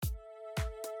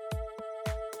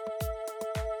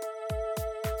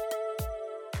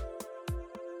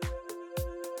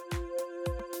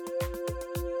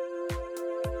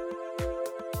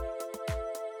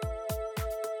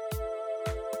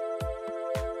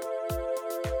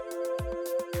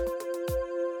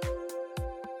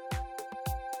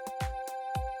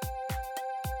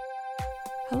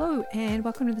Hello and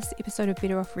welcome to this episode of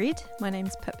Better Off Read. My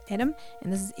name's Pip Adam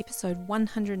and this is episode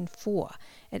 104.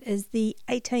 It is the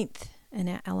 18th in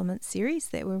our Elements series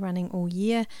that we're running all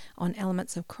year on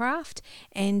elements of craft,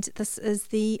 and this is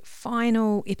the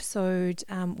final episode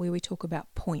where we talk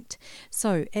about point.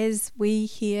 So as we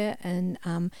here in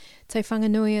Te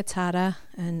Whanganui-a-Tara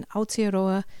and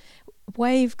Aotearoa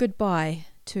wave goodbye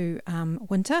to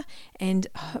winter and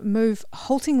move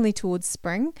haltingly towards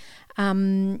spring,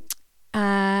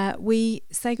 we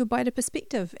say goodbye to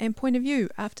perspective and point of view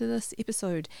after this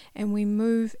episode, and we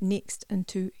move next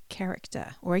into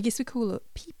character, or I guess we call it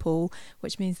people,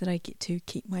 which means that I get to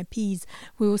keep my P's.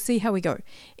 We will see how we go.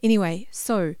 Anyway,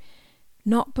 so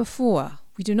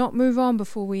we do not move on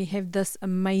before we have this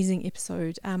amazing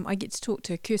episode. I get to talk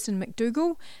to Kirsten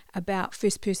McDougall about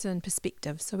first-person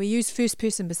perspective. So we use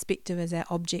first-person perspective as our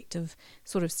objective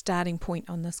sort of starting point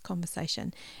on this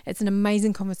conversation. It's an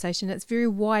amazing conversation. It's very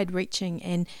wide-reaching,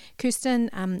 and Kirsten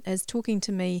is talking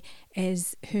to me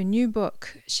as her new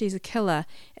book, She's a Killer,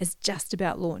 is just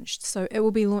about launched. So it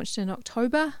will be launched in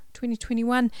October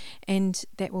 2021, and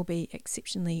that will be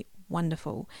exceptionally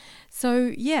wonderful.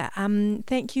 So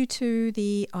thank you to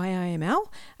the IIML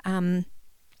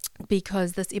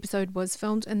because this episode was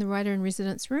filmed in the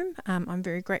Writer-in-Residence room. I'm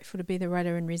very grateful to be the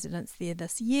Writer-in-Residence there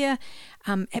this year.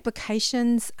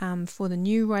 Applications for the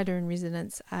new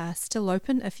Writer-in-Residence are still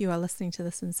open if you are listening to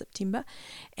this in September,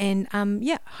 and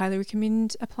highly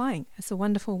recommend applying. It's a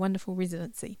wonderful, wonderful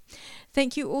residency.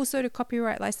 Thank you also to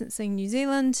Copyright Licensing New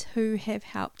Zealand, who have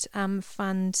helped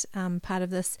fund part of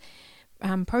this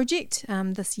project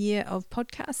this year of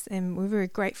podcasts, and we're very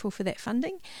grateful for that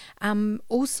funding.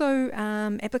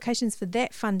 Applications for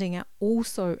that funding are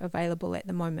also available at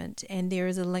the moment, and there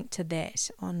is a link to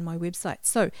that on my website.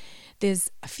 So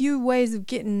there's a few ways of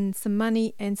getting some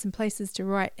money and some places to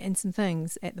write and some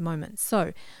things at the moment.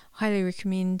 So highly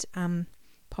recommend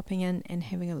popping in and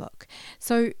having a look.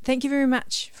 So thank you very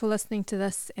much for listening to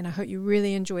this, and I hope you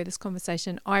really enjoy this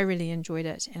conversation. I really enjoyed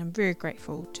it, and I'm very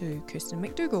grateful to Kirsten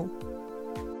McDougall.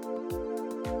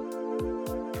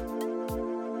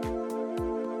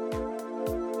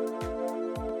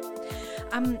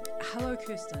 Hello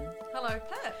Kirsten. Hello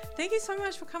Pip. Thank you so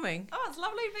much for coming. Oh, it's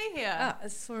lovely to be here.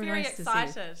 It's so very nice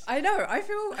excited. To see you. I know. I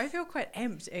feel quite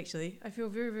amped actually. I feel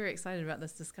very, very excited about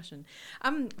this discussion.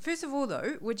 First of all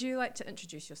though, would you like to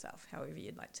introduce yourself, however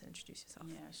you'd like to introduce yourself?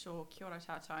 Yeah, sure. Kia ora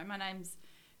tātou. My name's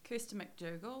Kirsten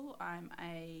McDougall.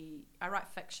 I write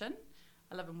fiction.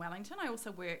 I live in Wellington. I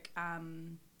also work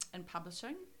in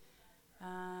publishing.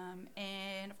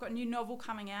 And I've got a new novel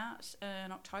coming out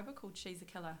in October called She's a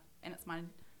Killer, and it's my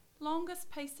longest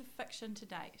piece of fiction to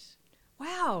date.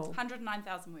 Wow.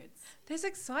 109,000 words. That's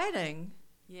exciting.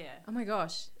 Yeah. Oh my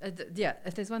gosh.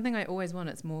 If there's one thing I always want,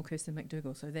 it's more Kirsten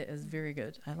McDougall, so that is very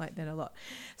good. I like that a lot.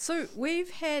 So we've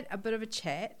had a bit of a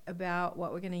chat about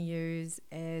what we're going to use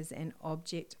as an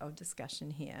object of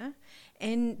discussion here.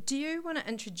 And do you want to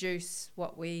introduce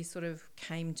what we sort of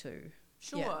came to?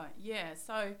 Sure, yeah.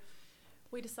 So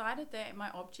we decided that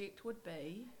my object would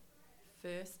be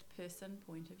first-person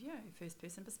point of view,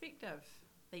 first-person perspective,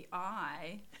 the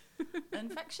I in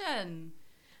fiction.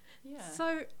 Yeah.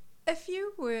 So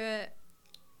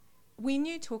when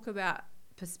you talk about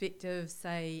perspective,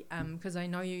 say, because I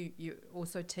know you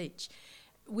also teach,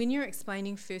 when you're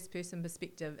explaining first-person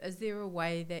perspective, is there a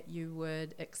way that you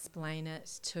would explain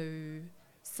it to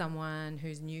someone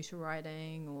who's new to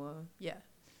writing, or Yeah,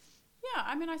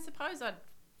 I mean, I suppose I'd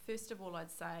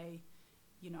say,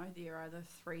 there are the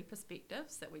three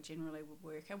perspectives that we generally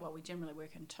work in. Well, we generally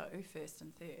work in two, first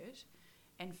and third.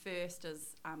 And first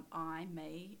is I,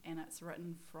 me, and it's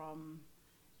written from,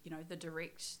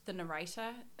 the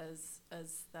narrator is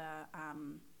the,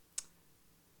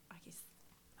 I guess,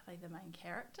 are they the main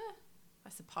character?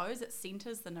 I suppose it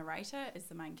centres the narrator as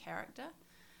the main character.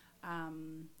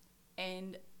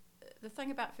 And the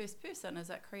thing about first person is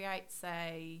it creates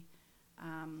a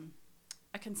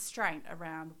constraint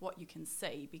around what you can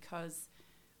see, because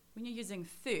when you're using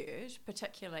third,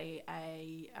 particularly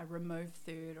a removed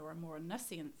third or a more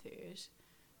omniscient third,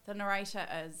 the narrator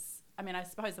is, I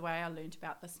suppose the way I learned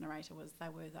about this narrator was they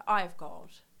were the eye of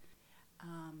God.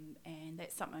 And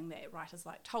that's something that writers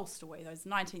like Tolstoy, those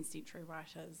 19th century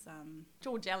writers,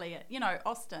 George Eliot,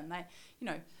 Austen, they,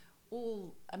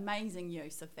 all amazing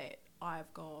use of that eye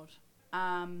of God.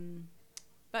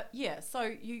 But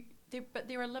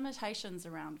there are limitations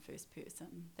around first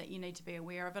person that you need to be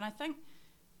aware of, and I think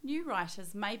new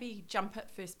writers maybe jump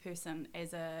at first person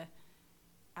as a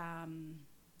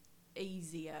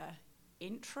easier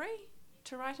entry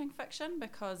to writing fiction,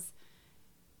 because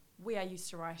we are used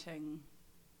to writing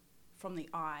from the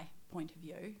I point of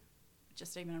view,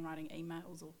 just even in writing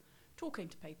emails or talking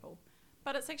to people.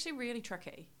 But it's actually really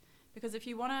tricky, because if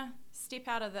you want to step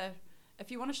out of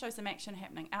if you want to show some action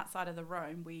happening outside of the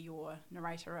room where your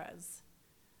narrator is,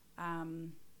 how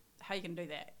are you going to do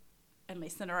that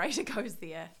unless the narrator goes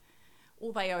there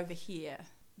or they overhear?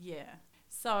 Yeah.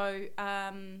 So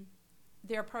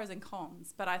there are pros and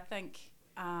cons, but I think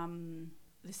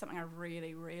there's something I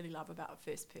really, really love about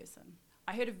first person.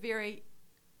 I heard a very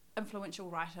influential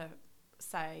writer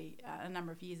say a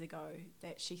number of years ago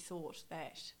that she thought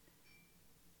that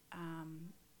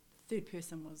third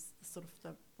person was sort of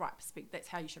the right perspective. That's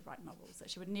how you should write novels, that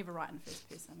she would never write in first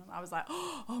person. And I was like,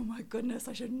 oh my goodness,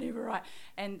 I should never write.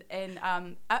 And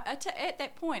at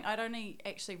that point, I'd only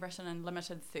actually written in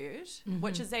limited third,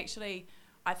 which is actually,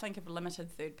 I think of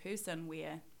limited third person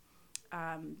where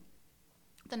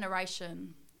the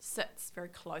narration sits very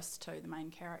close to the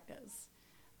main characters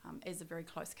as a very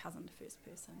close cousin to first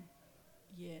person.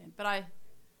 Yeah, but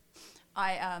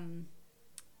I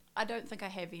don't think I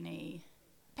have any.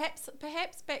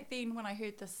 Perhaps back then when I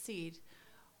heard this said,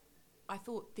 I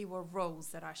thought there were rules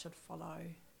that I should follow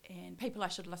and people I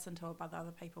should listen to above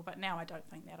other people. But now I don't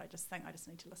think that. I just think I just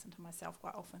need to listen to myself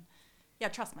quite often. Yeah,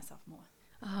 trust myself more.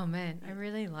 Oh man, I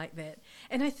really like that.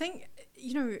 And I think,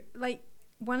 like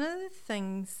one of the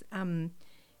things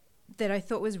that I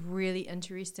thought was really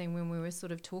interesting when we were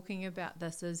sort of talking about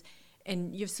this is,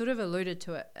 and you've sort of alluded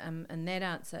to it in that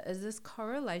answer, is this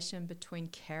correlation between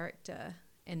character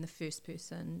and the first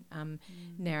person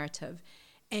narrative.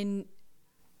 And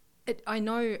it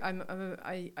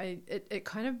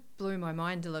kind of blew my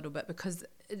mind a little bit, because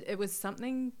it was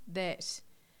something that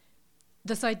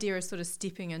this idea of sort of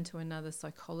stepping into another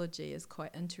psychology is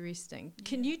quite interesting. Yeah.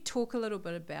 Can you talk a little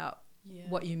bit about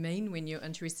what you mean when you're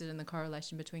interested in the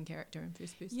correlation between character and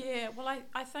first person? Yeah, well,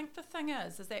 I think the thing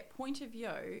is that point of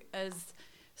view is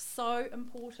so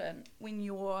important when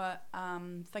you're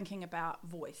thinking about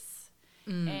voice.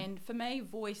 And for me,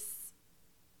 voice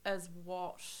is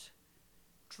what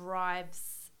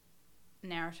drives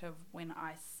narrative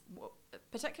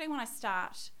particularly when I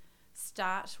start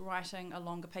writing a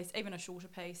longer piece, even a shorter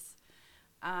piece.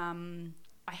 The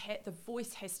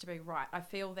voice has to be right. I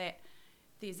feel that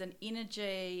there's an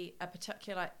energy, a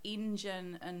particular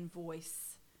engine in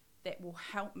voice that will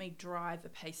help me drive a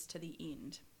piece to the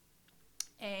end.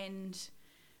 And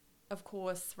of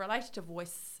course, related to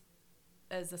voice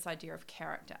is this idea of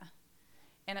character.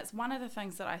 And it's one of the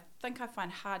things that I think I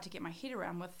find hard to get my head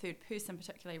around with third person,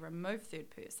 particularly remove third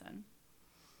person,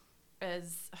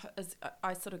 is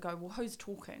I sort of go, well, who's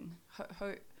talking?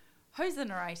 Who's the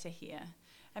narrator here?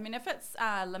 I mean, if it's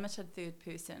limited third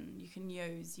person, you can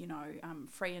use,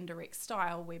 free and direct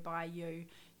style, whereby you're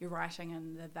writing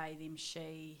in the they, them,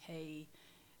 she, he,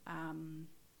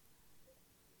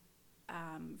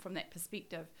 from that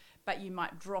perspective, but you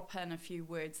might drop in a few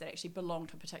words that actually belong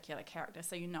to a particular character,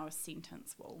 so a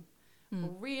sentence will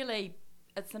really,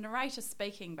 it's the narrator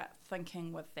speaking but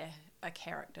thinking with a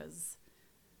character's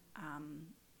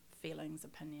feelings,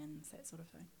 opinions, that sort of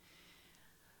thing.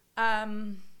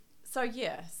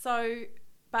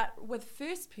 But with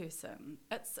first person,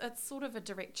 it's sort of a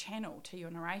direct channel to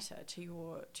your narrator, to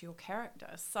your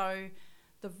character. So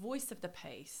the voice of the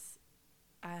piece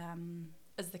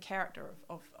is the character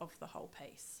of the whole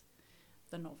piece,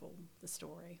 the novel, the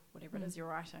story, whatever it is you're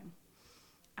writing.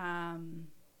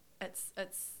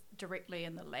 It's directly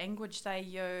in the language they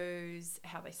use,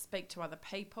 how they speak to other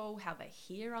people, how they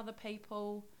hear other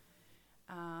people.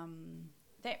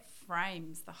 That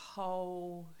frames the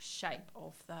whole shape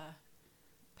of the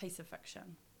piece of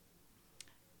fiction.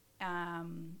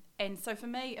 And so for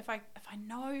me, if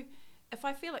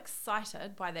I feel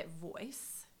excited by that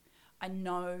voice, I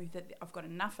know that I've got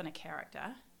enough in a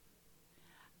character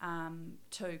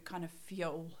to kind of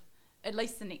fuel at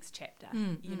least the next chapter,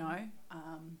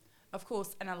 Of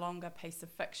course, in a longer piece of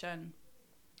fiction,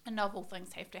 a novel,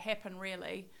 things have to happen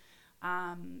really.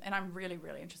 And I'm really,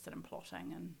 really interested in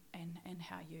plotting and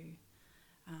how you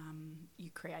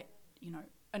create,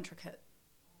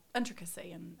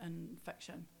 intricacy in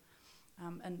fiction,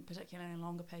 and particularly in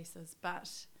longer pieces.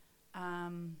 But,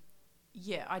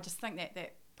 I just think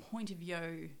that point of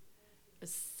view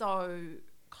is so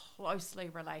closely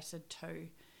related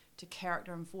to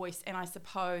character and voice, and I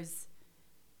suppose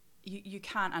you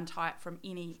can't untie it from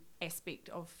any aspect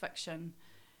of fiction,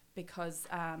 because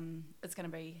it's going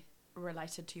to be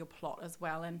related to your plot as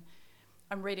well. And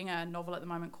I'm reading a novel at the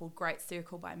moment called Great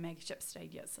Circle by Meg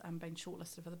Shipstead. It's been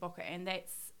shortlisted for the Booker, and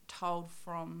that's told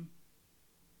from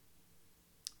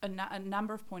a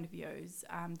number of point of views.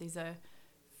 There's a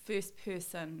first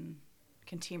person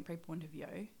contemporary point of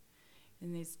view,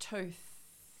 and there's two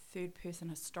third person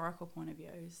historical point of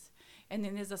views, and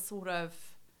then there's a sort of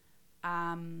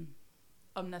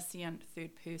omniscient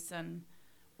third person,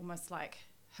 almost like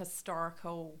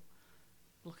historical,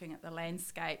 looking at the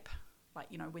landscape, like,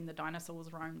 you know, when the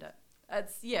dinosaurs roamed it.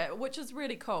 It's, yeah, which is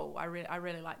really cool. I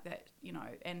really like that, you know,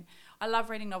 and I love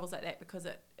reading novels like that because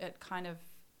it kind of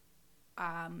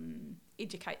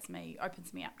educates me,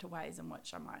 opens me up to ways in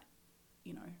which I might,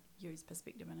 you know, use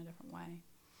perspective in a different way.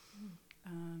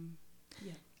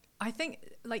 Yeah. I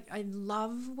think, like, I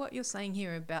love what you're saying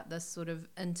here about this sort of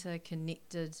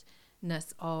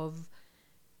interconnectedness of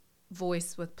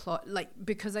voice with plot, like,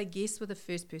 because I guess with a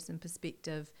first person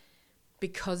perspective,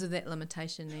 because of that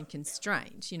limitation and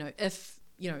constraint, you know, if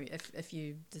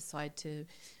you decide to,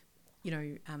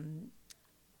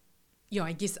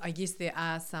 I guess there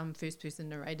are some first person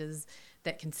narrators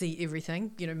that can see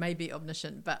everything, you know, maybe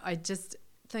omniscient, but I just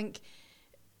think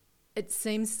it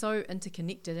seems so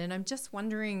interconnected, and I'm just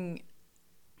wondering,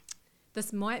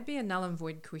 this might be a null and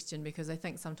void question because I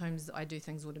think sometimes I do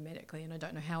things automatically and I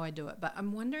don't know how I do it, but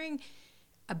I'm wondering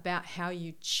about how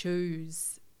you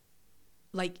choose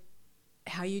who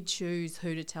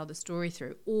to tell the story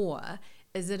through, or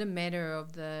is it a matter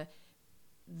of the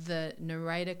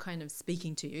narrator kind of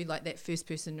speaking to you, like that first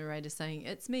person narrator saying,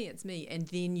 it's me, and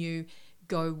then you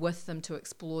go with them to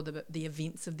explore the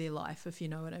events of their life, if you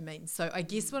know what I mean. So I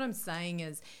guess what I'm saying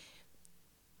is,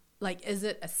 like, is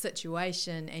it a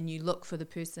situation and you look for the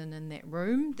person in that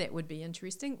room that would be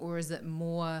interesting, or is it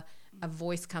more a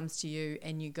voice comes to you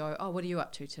and you go, oh, what are you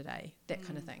up to today? That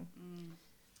kind of thing.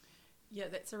 Yeah,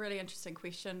 that's a really interesting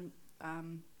question. I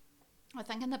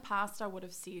think in the past I would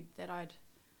have said that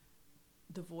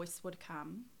the voice would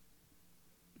come,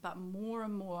 but more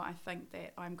and more I think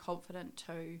that I'm confident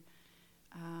to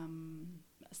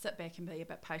sit back and be a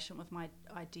bit patient with my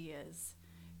ideas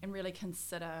and really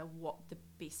consider what the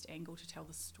best angle to tell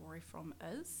the story from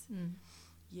is.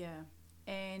 Yeah.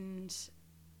 And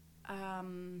I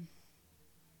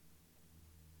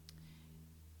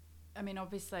mean,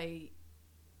 obviously,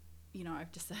 you know,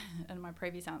 I've just in my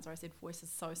previous answer I said voice is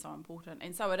so important,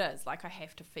 and so it is. Like, I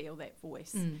have to feel that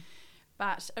voice.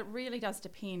 But it really does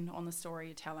depend on the story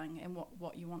you're telling and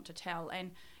what you want to tell.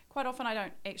 And quite often I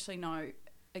don't actually know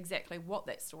exactly what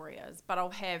that story is, but I'll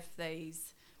have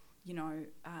these, you know,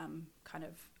 kind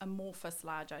of amorphous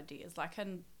large ideas. Like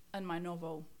in my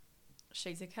novel,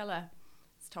 She's a Killer,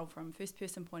 it's told from first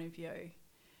person point of view.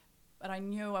 But I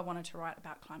knew I wanted to write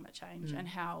about climate change and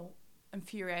how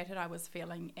infuriated I was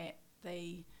feeling at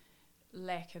the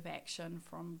lack of action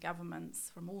from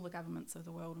governments, from all the governments of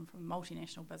the world, and from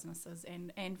multinational businesses,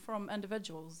 and from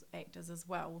individuals, actors as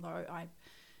well, although I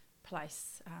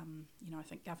place, you know, I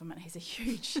think government has a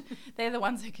huge, they're the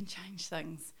ones who can change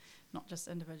things, not just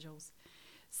individuals.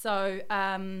 So,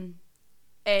 but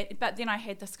then I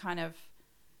had this kind of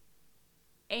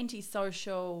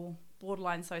antisocial,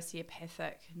 borderline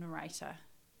sociopathic narrator,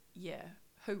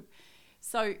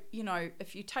 so, you know,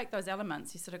 if you take those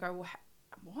elements, you sort of go,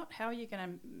 well, how are you going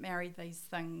to marry these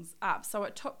things up? So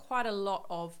it took quite a lot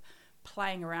of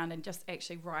playing around and just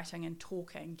actually writing and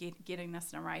talking, getting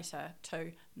this narrator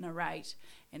to narrate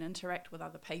and interact with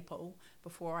other people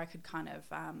before I could kind of,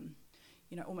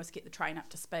 you know, almost get the train up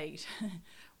to speed,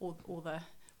 or the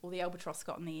albatross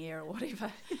got in the air, or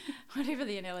whatever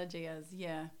the analogy is.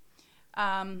 Yeah.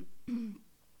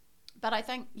 But I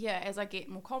think, as I get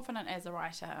more confident as a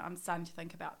writer, I'm starting to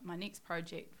think about my next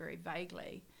project very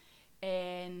vaguely,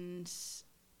 and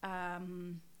I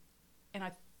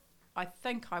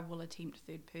think I will attempt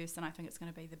third person. I think it's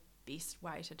going to be the best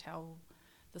way to tell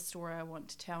the story I want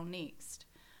to tell next.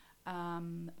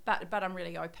 But I'm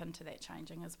really open to that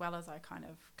changing, as well as I kind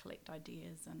of collect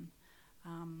ideas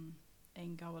and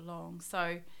go along. So,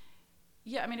 I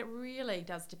mean, it really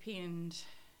does depend.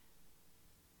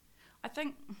 I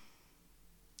think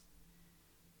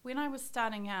when I was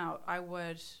starting out, I've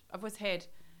always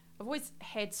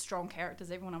had strong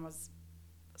characters. Even when I was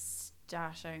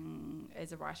starting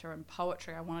as a writer in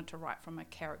poetry, I wanted to write from a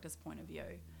character's point of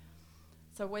view.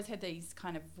 So I always had these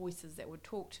kind of voices that would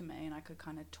talk to me, and I could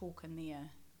kind of talk in their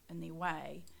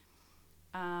way.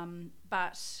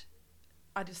 But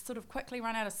I just sort of quickly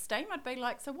run out of steam. I'd be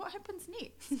like, so what happens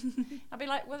next? I'd be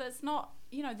like, well, it's not,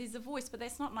 you know, there's a voice, but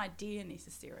that's not an idea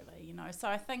necessarily, you know. So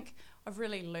I think I've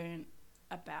really learned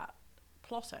about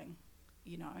plotting,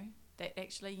 you know, that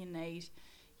actually you need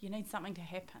something to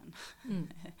happen.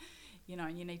 You know,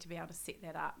 and you need to be able to set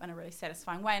that up in a really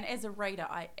satisfying way. And as a reader,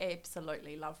 I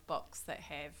absolutely love books that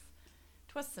have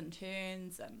twists and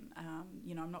turns, and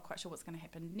you know, I'm not quite sure what's going to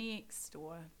happen next,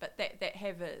 but that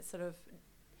have a sort of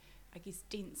I guess,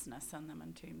 denseness in them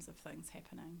in terms of things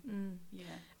happening. Yeah.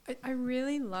 I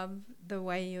really love the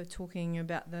way you're talking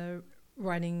about the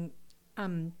writing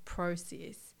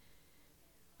process.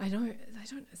 I don't,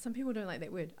 some people don't like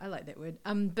that word. I like that word.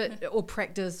 But, or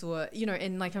practice, or, you know,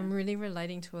 and like I'm really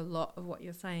relating to a lot of what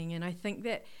you're saying. And I think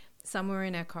that somewhere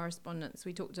in our correspondence,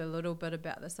 we talked a little bit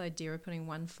about this idea of putting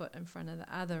one foot in front of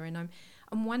the other. And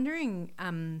I'm wondering,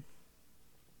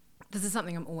 this is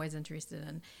something I'm always interested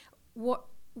in.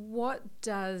 What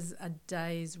does a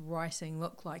day's writing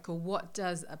look like, or what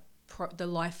does the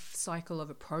life cycle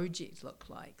of a project look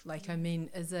like? Like, I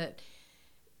mean, is it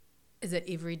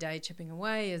every day chipping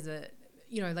away? Is it,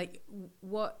 you know, like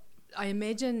what I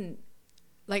imagine,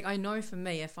 like I know for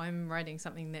me, if I'm writing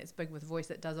something that's big with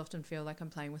voice, it does often feel like I'm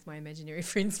playing with my imaginary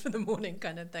friends for the morning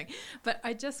kind of thing. But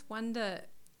I just wonder,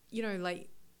 you know, like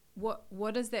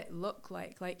what does that look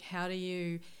like? Like, how do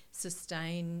you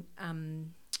sustain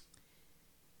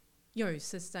your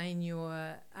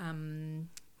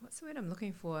what's the word I'm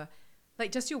looking for?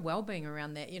 Like just your well-being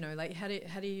around that, you know, like how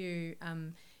do you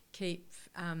keep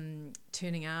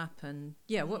turning up, and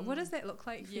what does that look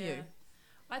like for you?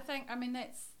 I think, I mean,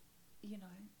 that's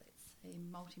a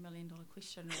multi-million-dollar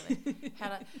question, really.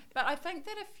 But I think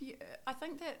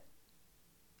that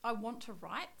I want to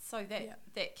write, so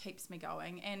that keeps me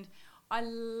going, and I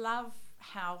love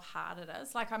how hard it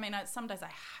is. Like, I mean, some days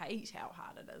I hate how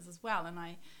hard it is as well, and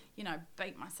I, you know,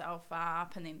 beat myself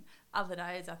up, and then other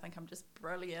days I think I'm just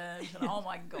brilliant, and oh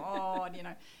my God, you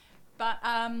know. But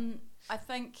I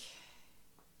think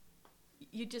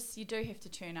you do have to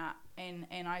turn up, and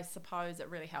I suppose it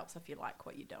really helps if you like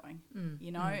what you're doing,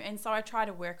 you know. And so I try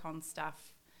to work on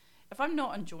stuff. If I'm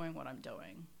not enjoying what I'm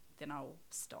doing, then I'll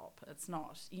stop. It's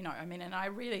not, you know, I mean, and I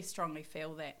really strongly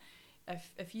feel that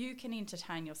if you can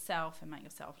entertain yourself and make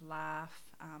yourself laugh,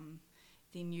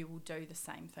 then you will do the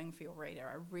same thing for your reader.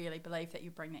 I really believe that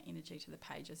you bring that energy to the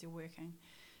page as you're working.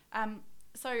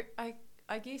 So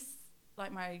I guess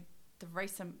like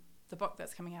the book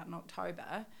that's coming out in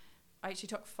October, I actually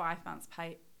took 5 months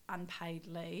unpaid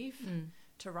leave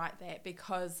to write that,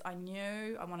 because I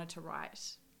knew I wanted to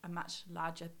write a much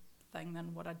larger thing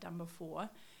than what I'd done before.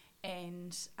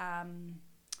 And I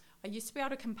used to be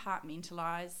able to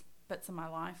compartmentalise bits of my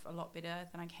life a lot better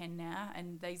than I can now.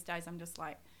 And these days I'm just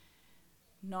like,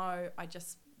 no, I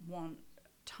just want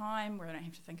time where I don't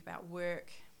have to think about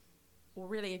work or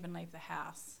really even leave the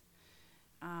house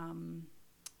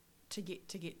to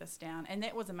get this down. And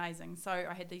that was amazing. So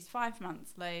I had these 5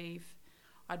 months leave.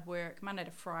 I'd work Monday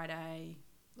to Friday,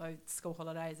 though school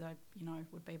holidays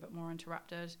would be a bit more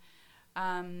interrupted.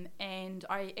 And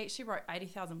I actually wrote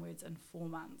 80,000 words in 4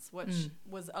 months, which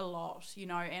was a lot, you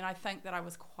know, and I think that I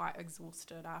was quite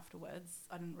exhausted afterwards.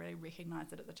 I didn't really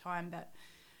recognise it at the time, but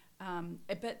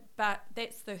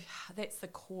that's the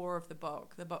core of the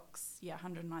book. The book's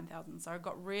 109,000, so I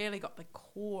really got the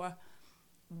core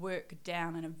work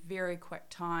down in a very quick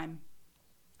time.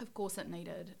 Of course, it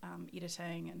needed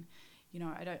editing, and you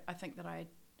know, I think that I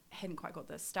hadn't quite got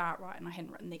the start right, and I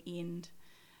hadn't written the end.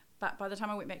 But by the time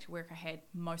I went back to work, I had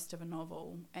most of a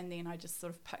novel, and then I just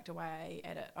sort of picked away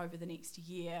at it over the next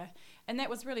year. And that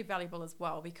was really valuable as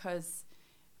well, because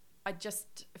I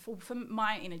just, for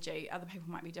my energy, other people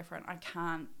might be different. I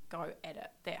can't go at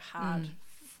it that hard.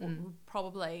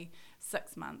 Probably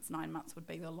 6 months, 9 months would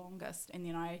be the longest. And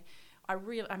then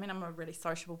I'm a really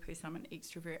sociable person. I'm an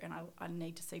extrovert, and I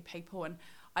need to see people. And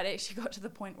I'd actually got to the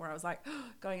point where I was like,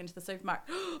 going into the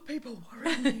supermarket, people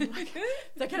around me, like,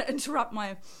 they're going to interrupt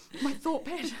my thought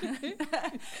pattern.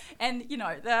 And, you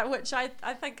know, which I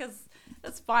think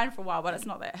it's fine for a while, but it's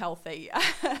not that healthy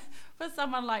for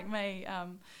someone like me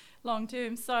long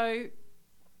term. So,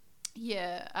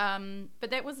 but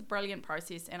that was a brilliant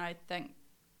process. And I think,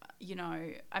 you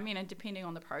know, I mean, and depending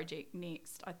on the project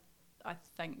next, I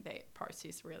think that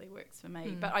process really works for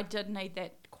me. But I did need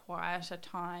that quieter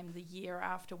time the year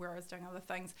after, where I was doing other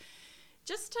things,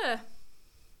 just to,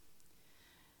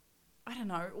 I don't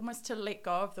know, almost to let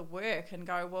go of the work and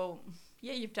go, well,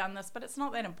 yeah, you've done this, but it's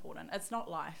not that important. It's not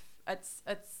life. It's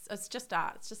just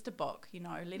art. It's just a book, you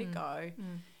know, let it go.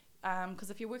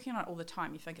 Because if you're working on it all the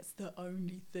time, you think it's the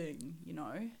only thing, you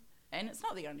know, and it's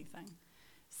not the only thing.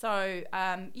 So,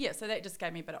 so that just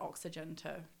gave me a bit of oxygen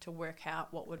to work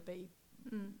out what would be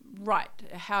right.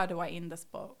 How do I end this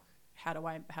book? How do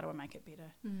I make it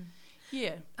better?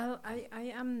 Yeah. Oh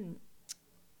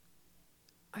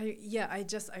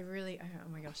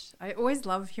my gosh. I always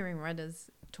love hearing writers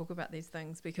talk about these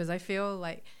things, because I feel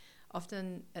like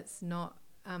often it's not,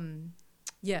 I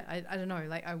don't know,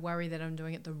 like I worry that I'm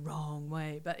doing it the wrong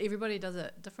way, but everybody does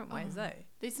it different ways, though.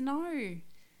 There's no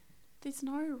there's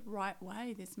no right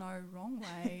way, there's no wrong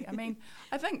way. I mean,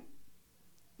 I think,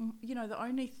 you know, the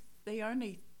only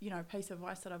you know, piece of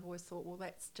advice that I've always thought, well,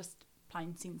 that's just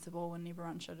plain sensible and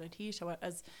everyone should adhere to it,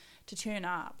 is to turn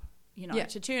up, you know,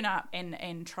 to turn up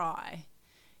and try,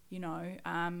 you know.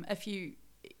 If you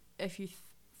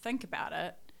think about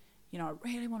it, you know, I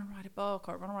really want to write a book,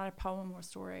 or I want to write a poem or a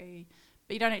story,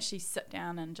 but you don't actually sit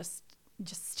down and just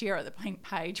stare at the blank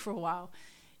page for a while,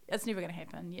 it's never going to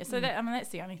happen. Yeah, so that, I mean, that's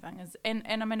the only thing is, and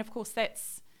I mean, of course,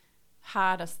 that's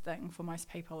hardest thing for most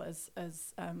people is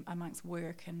amongst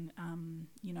work and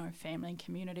you know, family and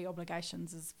community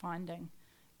obligations, is finding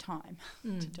time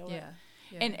to do it,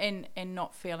 and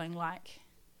not feeling like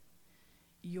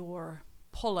you're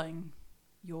pulling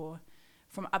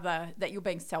from other, that you're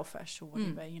being selfish or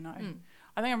whatever, you know.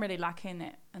 I think I'm really lucky in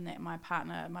that my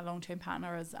partner, my long-term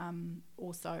partner, is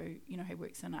also, you know, he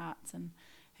works in arts and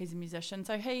he's a musician,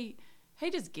 so he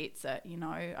just gets it, you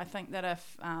know. I think that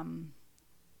if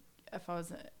I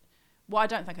was, I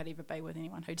don't think I'd ever be with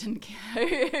anyone who didn't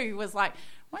care, who was like,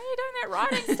 why are you doing that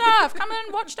writing stuff? Come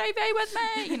and watch TV with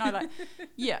me, you know, like,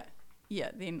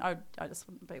 then I just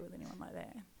wouldn't be with anyone like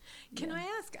that. Can I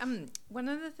ask, one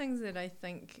of the things that I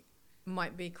think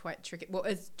might be quite tricky, well,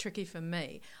 it's tricky for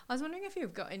me, I was wondering if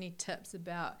you've got any tips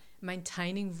about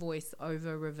maintaining voice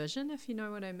over revision, if you know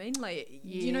what I mean. Like,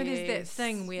 you know, there's that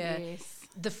thing where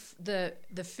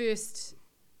the first,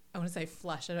 I want to say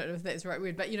flush, I don't know if that's the right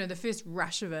word, but, you know, the first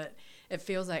rush of it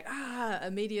feels like,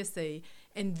 immediacy.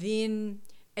 And then,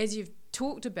 as you've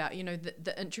talked about, you know,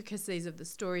 the intricacies of the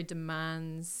story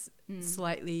demands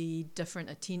slightly different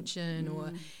attention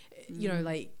or, you know,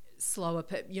 like slower,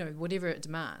 you know, whatever it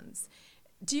demands.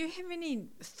 Do you have any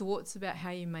thoughts about how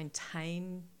you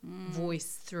maintain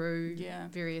voice through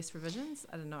various revisions?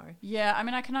 I don't know. Yeah, I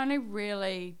mean, I can only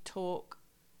really talk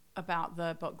about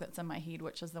the book that's in my head,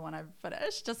 which is the one I've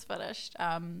just finished.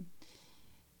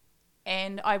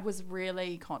 And I was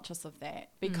really conscious of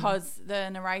that because the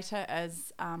narrator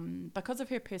is, because of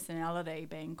her personality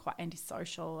being quite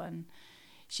antisocial, and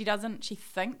she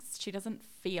thinks she doesn't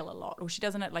feel a lot, or she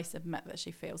doesn't at least admit that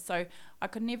she feels. So I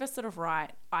could never sort of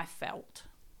write, I felt,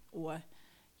 or,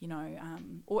 you know,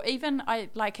 or even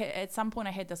at some point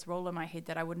I had this rule in my head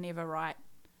that I would never write,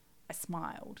 I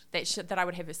smiled, that I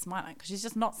would have her smiling, because she's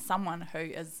just not someone who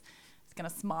is going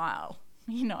to smile,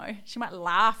 you know. She might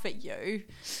laugh at you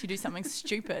if you do something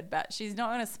stupid, but she's not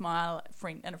going to smile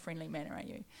in a friendly manner at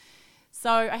you. So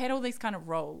I had all these kind of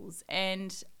rules,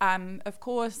 and of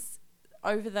course,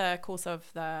 over the course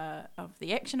of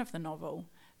the action of the novel,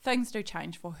 things do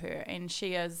change for her, and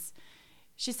she's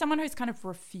someone who's kind of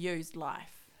refused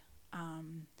life.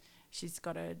 She's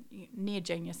got a near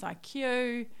genius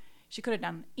IQ. She could have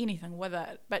done anything with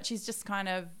it, but she's just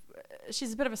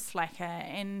she's a bit of a slacker,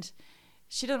 and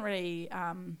she doesn't really,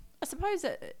 I suppose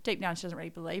that deep down she doesn't really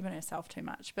believe in herself too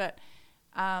much. But,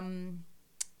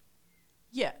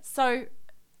 so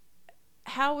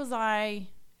how was I,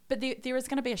 but there is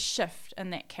going to be a shift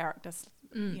in that character,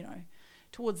 you know,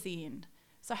 towards the end.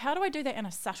 So how do I do that in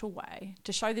a subtle way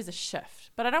to show there's a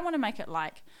shift? But I don't want to make it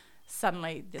like,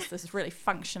 suddenly there's this really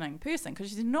functioning person, because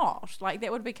she's not. Like,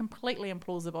 that would be completely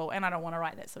implausible, and I don't want to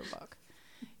write that sort of book,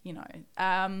 you know.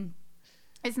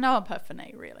 It's no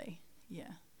epiphany, really.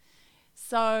 Yeah.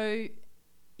 So,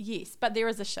 yes, but there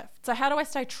is a shift. So how do I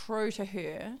stay true to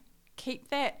her, keep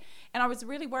that? And I was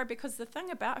really worried, because the thing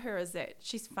about her is that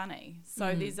she's funny.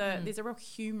 So there's a real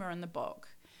humour in the book.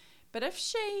 But if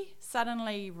she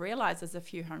suddenly realises a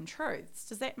few home truths,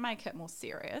 does that make it more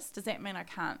serious? Does that mean I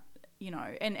can't, you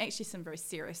know, and actually some very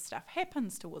serious stuff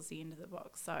happens towards the end of the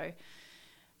book. So,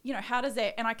 you know, how does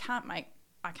that, and I can't make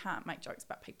jokes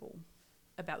about people,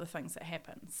 about the things that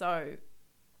happen. So,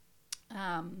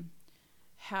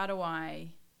 how do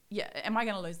I, am I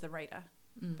going to lose the reader?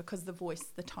 Because the voice,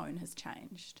 the tone has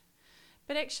changed.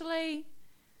 But actually,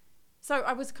 so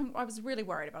I was really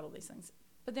worried about all these things.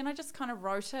 But then I just kind of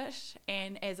wrote it,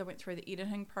 and as I went through the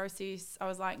editing process, I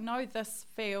was like, no, this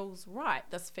feels right.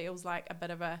 This feels like a bit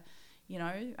of a, you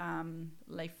know,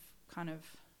 leaf kind of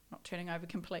not turning over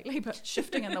completely, but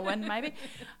shifting in the wind maybe.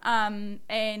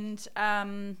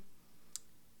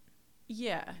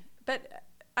 But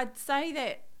I'd say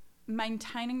that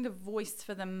maintaining the voice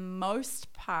for the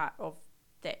most part of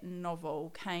that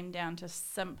novel came down to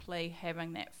simply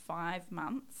having that 5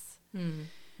 months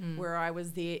where I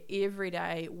was there every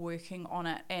day working on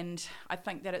it. And I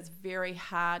think that it's very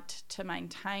hard to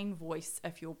maintain voice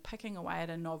if you're picking away at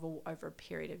a novel over a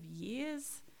period of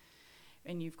years,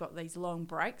 and you've got these long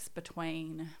breaks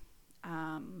between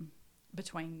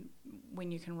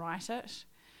when you can write it.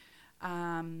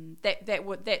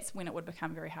 that's when it would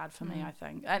become very hard for me, I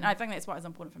think. And I think that's why it was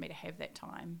important for me to have that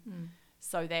time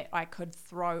so that I could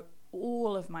throw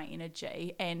all of my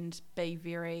energy and be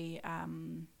very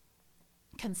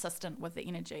consistent with the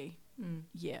energy.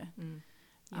 Yeah,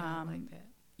 I like that.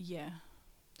 Yeah.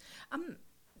 I'm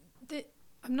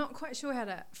not quite sure how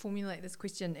to formulate this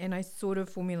question, and I sort of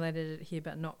formulated it here,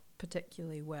 but not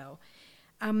particularly well.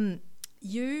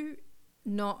 You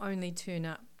not only turn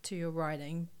up to your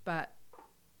writing, but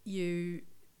you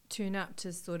turn up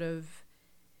to sort of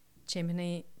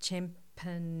championing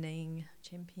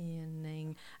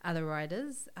other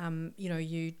writers.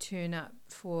 You turn up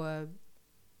for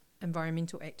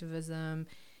environmental activism,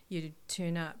 you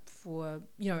turn up for,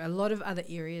 a lot of other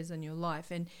areas in your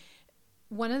life. And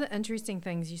one of the interesting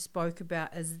things you spoke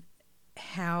about is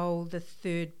how the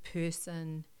third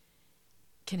person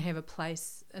can have a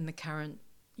place in the current,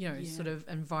 sort of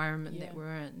environment that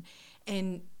we're in.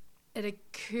 And it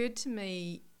occurred to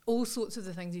me, all sorts of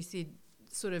the things you said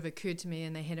sort of occurred to me,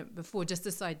 and they hadn't before, just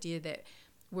this idea that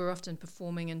we're often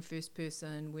performing in first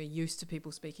person, we're used to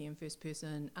people speaking in first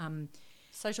person.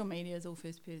 Social media is all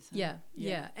first person. Yeah.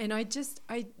 And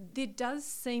there does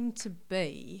seem to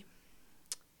be,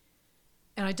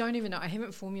 and I don't even know, I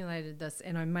haven't formulated this,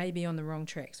 and I may be on the wrong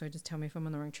track, so just tell me if I'm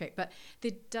on the wrong track, but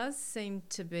there does seem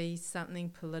to be something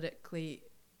politically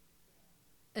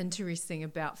interesting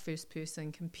about first person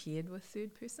compared with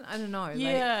third person. I don't know.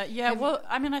 Well,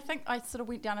 I mean, I think I sort of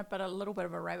went down a little bit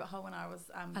of a rabbit hole when I was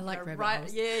I like rabbit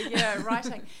holes.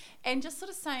 Writing, and just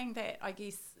sort of saying that I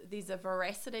guess there's a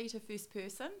veracity to first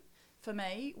person for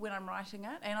me when I'm writing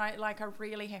it, and I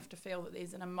really have to feel that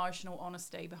there's an emotional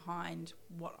honesty behind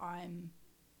what I'm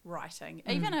writing,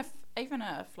 even if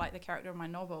like the character in my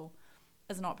novel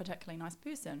is not a particularly nice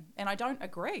person, and I don't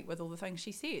agree with all the things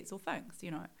she says or thinks,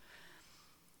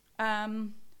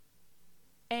 and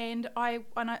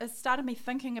it started me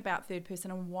thinking about third person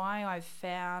and why I've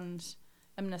found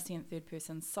omniscient third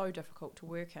person so difficult to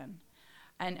work in.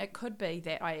 And it could be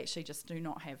that I actually just do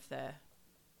not have the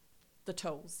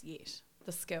tools yet,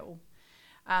 the skill.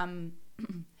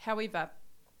 However,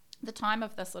 the time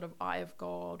of the sort of Eye of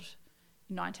God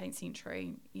 19th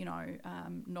century,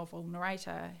 novel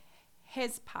narrator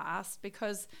has passed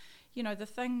because the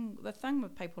thing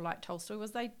with people like Tolstoy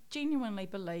was they genuinely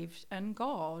believed in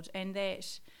God, and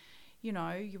that you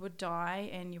would die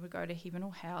and you would go to heaven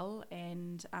or hell,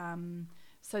 and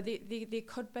so there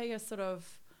could be a sort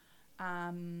of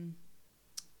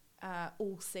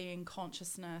all-seeing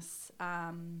consciousness,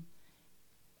 and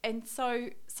so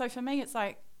for me it's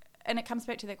like, and it comes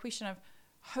back to that question of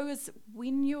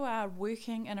when you are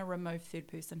working in a removed third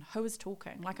person, who is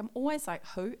talking? Like, I'm always like,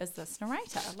 who is this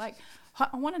narrator? Like,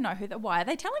 I want to know why are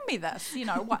they telling me this?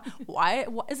 Why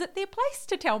is it their place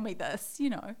to tell me this?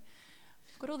 I've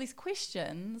got all these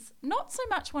questions, not so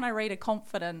much when I read a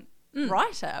confident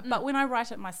writer, but when I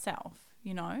write it myself,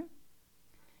 but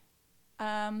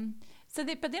then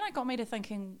it got me to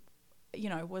thinking,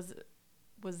 was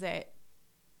that,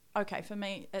 okay, for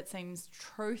me, it seems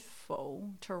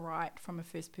truthful to write from a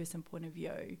first-person point of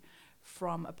view,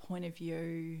 from a point of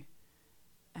view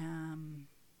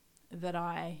that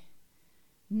I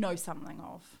know something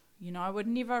of. I would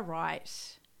never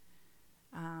write.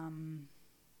 There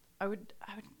are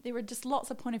just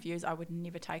lots of point of views I would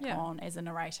never take on as a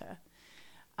narrator.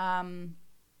 Although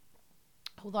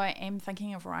I am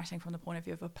thinking of writing from the point of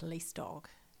view of a police dog.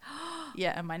 So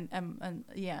I'm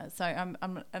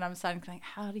starting to think,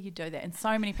 how do you do that? And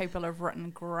so many people have written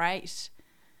great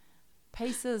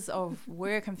pieces of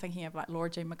work. I'm thinking of like Laura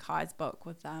Jean Mackay's book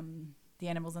with the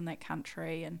animals in that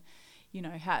country, and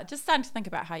how just starting to think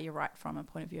about how you write from a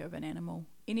point of view of an animal.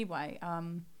 Anyway,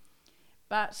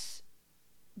 but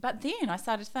then I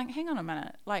started to think, hang on a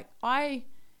minute, like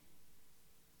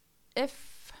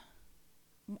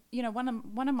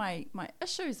one of my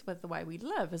issues with the way we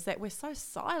live is that we're so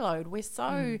siloed. We're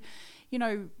so,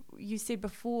 you said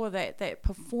before that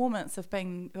performance of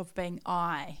being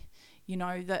I,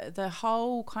 the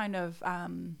whole kind of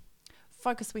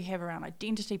focus we have around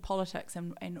identity politics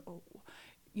and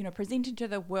presenting to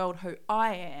the world who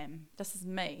I am. This is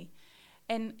me.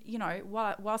 And,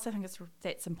 whilst I think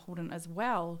that's important as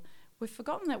well, we've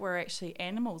forgotten that we're actually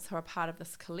animals who are part of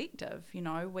this collective.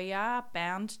 We are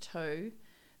bound to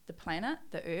the planet,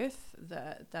 the earth,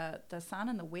 the sun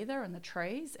and the weather and the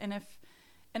trees, and if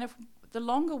the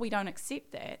longer we don't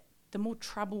accept that, the more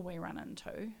trouble we run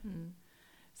into.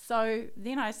 So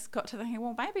then I got to thinking,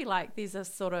 well, maybe like there's a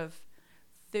sort of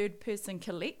third person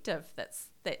collective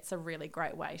that's a really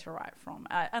great way to write from,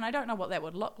 and I don't know what that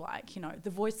would look like. The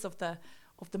voice of the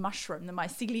mushroom, the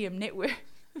mycelium network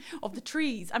of the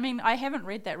trees. I mean, I haven't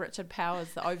read that Richard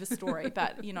Powers, The Overstory,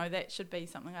 but, you know, that should be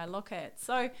something I look at.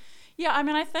 So, yeah, I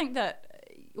mean, I think that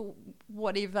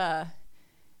whatever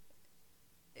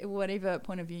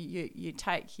point of view you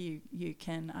take, you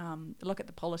can look at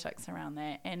the politics around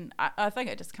that. And I think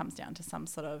it just comes down to some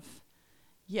sort of,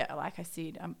 yeah, like I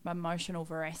said, emotional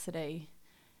veracity.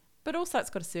 But also it's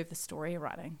got to serve the story you're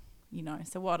writing, you know.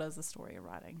 So what is the story you're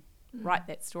writing? Write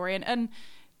that story. And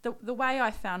the way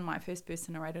I found my first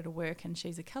person narrator to work in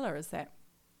She's a Killer is that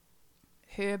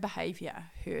her behaviour,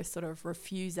 her sort of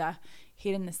refuser,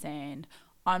 head in the sand.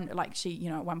 I'm like, she, you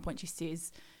know, at one point she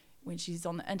says when she's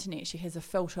on the internet, she has a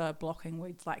filter blocking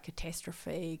words like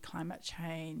catastrophe, climate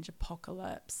change,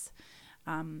 apocalypse,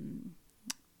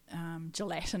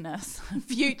 gelatinous,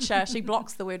 future. She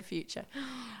blocks the word future.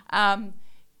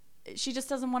 She just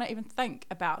doesn't want to even think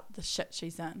about the shit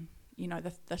she's in, you know,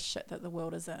 the shit that the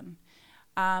world is in.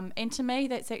 And to me,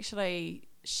 that's actually,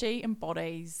 she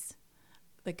embodies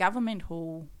the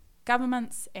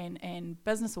governments and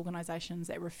business organisations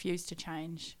that refuse to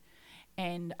change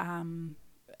and,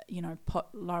 you know,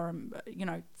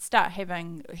 start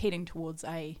heading towards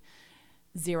a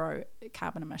zero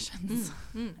carbon emissions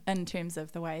in terms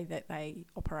of the way that they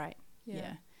operate.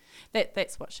 Yeah.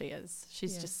 That's what she is.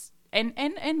 She's just,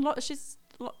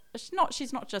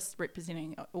 she's not just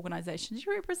representing organisations, she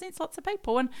represents lots of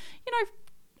people. And, you know,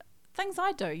 things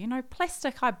I do, you know,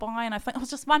 plastic I buy and I think, oh,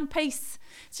 it's just one piece.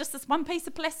 It's just this one piece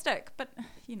of plastic. But,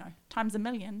 you know, times a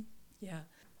million. Yeah.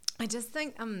 I just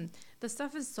think the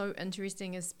stuff is so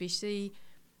interesting, especially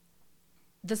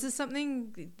this is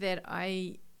something that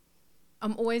I'm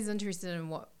always interested in,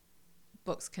 what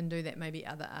books can do that maybe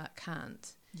other art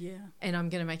can't. Yeah. And I'm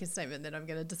going to make a statement that I'm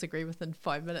going to disagree with in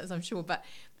 5 minutes, I'm sure. But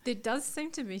there does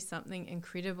seem to be something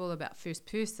incredible about first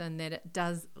person, that it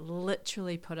does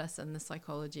literally put us in the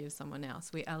psychology of someone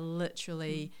else. We are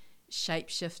literally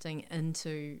shape-shifting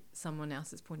into someone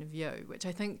else's point of view, which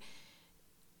I think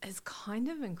is kind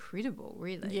of incredible,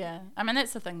 really. Yeah. I mean,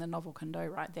 that's the thing the novel can do,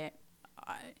 right? That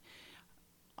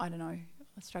I don't know.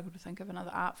 I struggle to think of another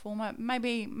art form.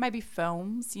 Maybe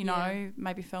films, you know,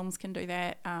 maybe films can do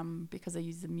that because they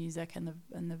use the music and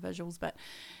the visuals. But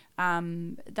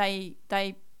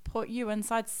they put you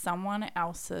inside someone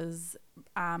else's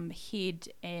head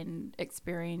and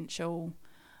experiential,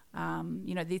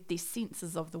 you know, their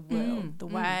senses of the world, the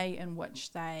way in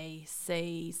which they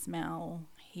see, smell,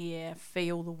 hear,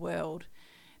 feel the world,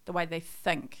 the way they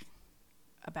think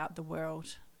about the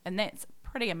world. And that's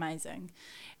pretty amazing.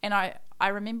 And I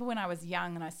remember when I was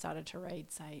young and I started to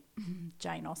read, say,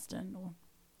 Jane Austen, or,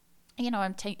 you know,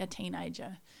 I'm a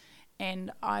teenager,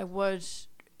 and I would,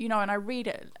 you know, and I read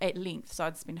it at length, so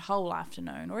I'd spend a whole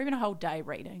afternoon or even a whole day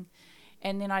reading,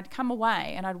 and then I'd come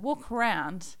away and I'd walk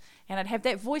around and I'd have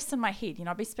that voice in my head, you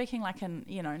know, I'd be speaking like an,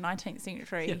 you know, 19th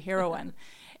century heroine,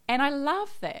 and I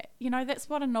love that. You know, that's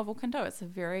what a novel can do. It's a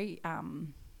very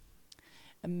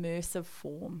immersive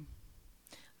form.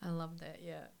 I love that.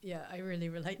 Yeah, I really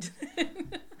relate to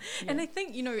that. And I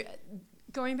think, you know,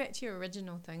 going back to your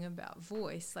original thing about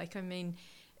voice, like, I mean,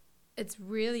 it's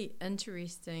really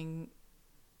interesting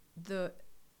the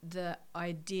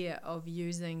idea of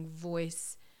using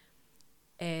voice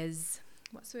as,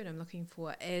 what's the word I'm looking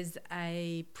for, as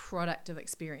a product of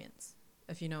experience,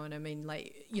 if you know what I mean.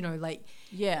 Like, you know, like,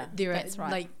 yeah, that's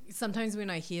right. Like, sometimes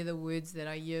when I hear the words that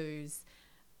I use,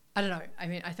 I don't know. I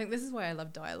mean, I think this is why I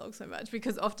love dialogue so much,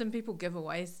 because often people give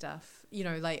away stuff, you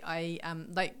know, like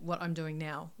like what I'm doing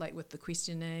now, like with the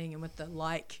questioning and with the,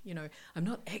 like, you know, I'm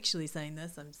not actually saying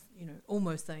this, I'm, you know,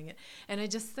 almost saying it. And I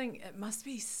just think it must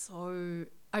be so,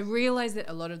 I realize that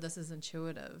a lot of this is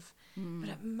intuitive, but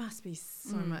it must be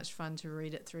so much fun to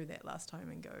read it through that last time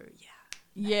and go,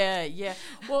 Yeah.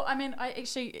 Well, I mean,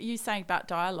 you saying about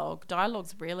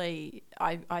dialogue's really,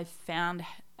 I found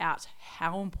out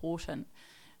how important,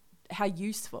 how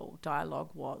useful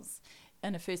dialogue was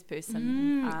in a first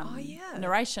person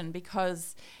narration,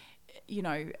 because, you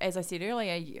know, as I said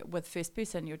earlier, with first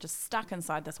person, you're just stuck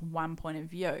inside this one point of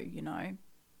view, you know,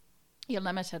 you're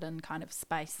limited in kind of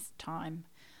space, time,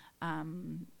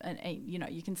 and you know,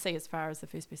 you can see as far as the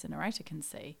first person narrator can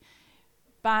see,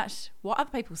 but what other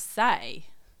people say,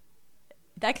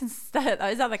 they can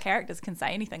those other characters can say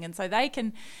anything, and so they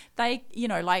you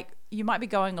know, like, you might be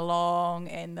going along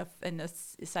and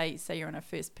say you're in a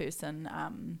first person,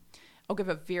 I'll give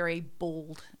a very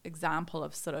bald example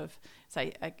of sort of,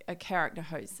 say, a character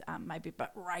who's maybe a bit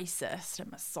racist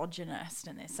and misogynist,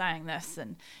 and they're saying this,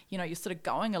 and, you know, you're sort of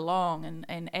going along,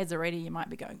 and as a reader you might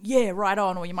be going, yeah, right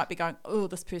on, or you might be going, oh,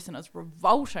 this person is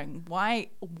revolting, why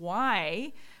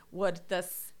would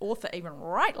this author even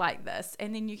write like this?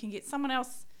 And then you can get someone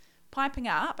else piping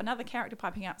up, another character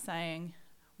piping up saying,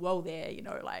 whoa there,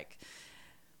 like,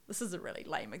 this is a really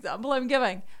lame example I'm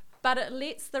giving, but it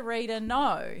lets the reader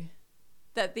know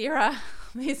that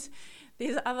there's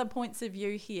other points of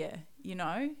view here,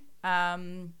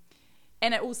 and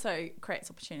it also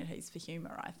creates opportunities for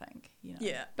humour, I think.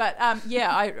 Yeah. But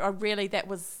I really, that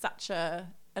was such a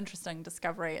interesting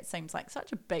discovery. It seems like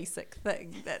such a basic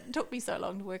thing that took me so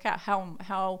long to work out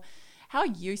how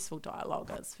useful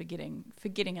dialogue is for getting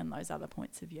in those other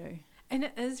points of view. And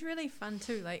it is really fun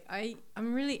too. Like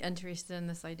I'm really interested in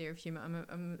this idea of humour.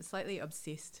 I'm slightly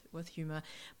obsessed with humour,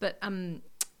 but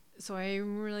so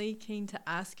I'm really keen to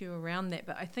ask you around that.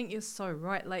 But I think you're so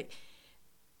right. Like,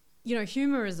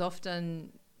 humour is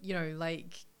often,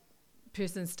 like,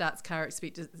 person starts car,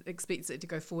 expects it to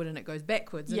go forward and it goes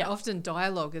backwards. And often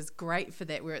dialogue is great for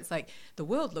that, where it's like, the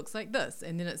world looks like this,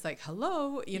 and then it's like,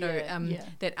 hello,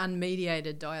 that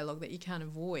unmediated dialogue that you can't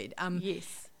avoid.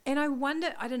 Yes. And I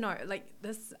wonder, I don't know, like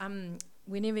this,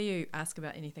 whenever you ask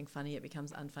about anything funny, it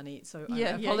becomes unfunny. So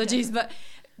apologies. But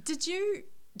did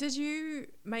you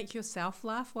make yourself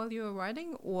laugh while you were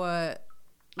writing, or?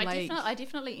 I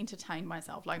definitely entertained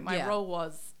myself. Like, my role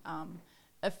was,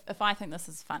 if I think this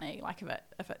is funny, like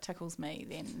if it tickles me,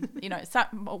 then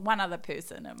one other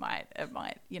person, it might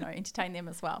entertain them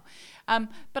as well.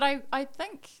 But I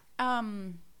think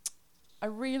I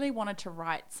really wanted to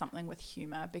write something with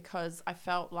humour, because I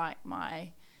felt like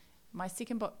my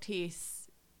second book, Tess,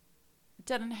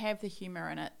 didn't have the humour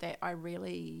in it that I've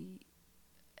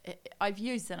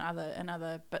used in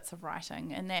other bits of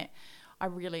writing, and that I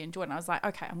really enjoyed. And I was like,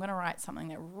 okay, I'm going to write something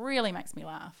that really makes me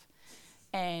laugh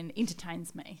and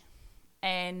entertains me.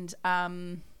 And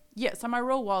so my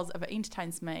rule was, if it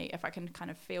entertains me, if I can kind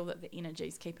of feel that the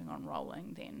energy's keeping on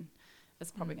rolling, then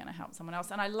it's probably going to help someone else.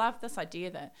 And I love this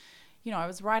idea that, I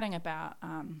was writing about,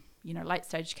 late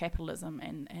stage capitalism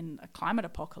and a climate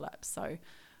apocalypse. So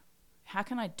how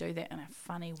can I do that in a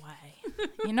funny way?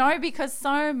 Because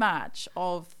so much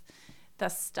of the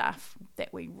stuff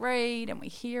that we read and we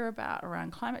hear about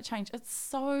around climate change, it's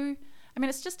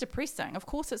just depressing. Of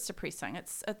course it's depressing.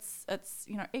 It's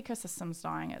ecosystems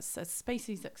dying, it's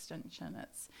species extinction,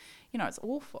 it's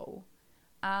awful.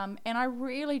 And I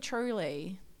really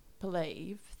truly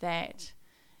believe that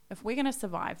if we're going to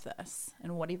survive this,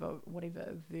 in whatever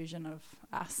version of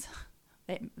us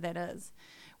that is,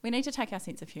 we need to take our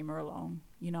sense of humour along,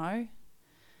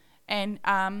 And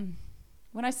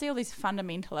when I see all these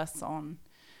fundamentalists on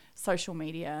social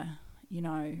media,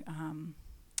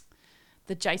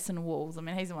 the Jason Walls,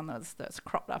 he's the one that's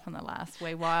cropped up in the last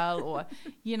wee while, or,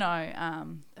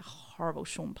 the horrible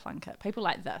Sean Plunkett, people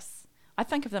like this, I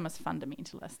think of them as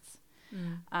fundamentalists.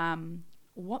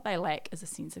 What they lack is a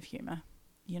sense of humour,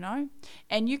 and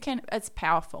it's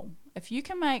powerful. If you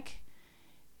can make,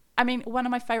 one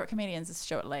of my favourite comedians is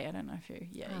Stuart Lee. I don't know if you,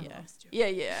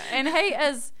 and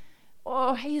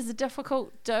he is a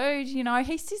difficult dude,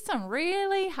 he says some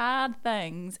really hard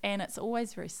things, and it's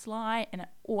always very sly, and it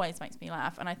always makes me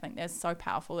laugh, and I think that's so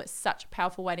powerful. It's such a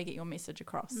powerful way to get your message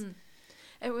across.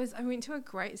 I went to a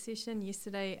great session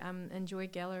yesterday in Joy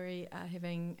Gallery,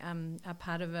 having a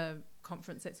part of a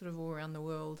conference that's sort of all around the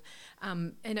world,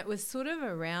 and it was sort of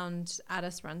around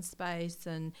artist run space,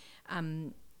 and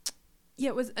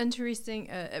it was interesting.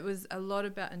 It was a lot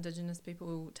about Indigenous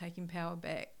people taking power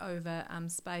back over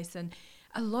space, and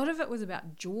a lot of it was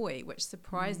about joy, which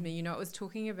surprised me. It was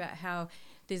talking about how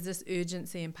there's this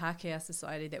urgency in Pākehā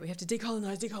society that we have to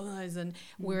decolonise, and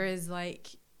whereas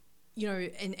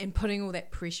and putting all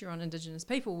that pressure on Indigenous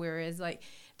people, whereas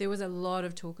there was a lot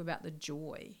of talk about the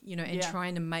joy, and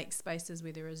trying to make spaces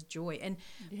where there is joy. And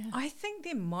I think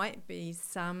there might be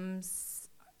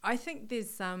there's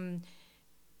some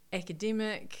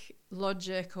academic,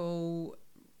 logical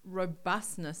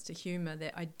robustness to humour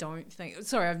that I don't think,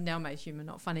 sorry, I've now made humour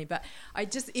not funny, but I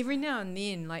just, every now and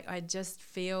then, I just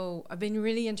feel, I've been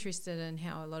really interested in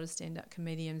how a lot of stand-up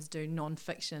comedians do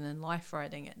non-fiction and life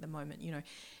writing at the moment,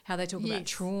 how they talk about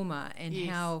trauma and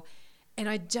how, and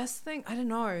I just think, I don't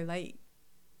know, I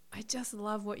just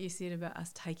love what you said about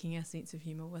us taking our sense of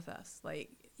humour with us,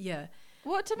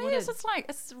 Well, to me, it's just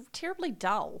it's terribly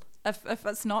dull if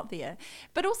it's not there.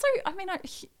 But also,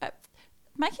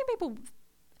 making people,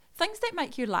 things that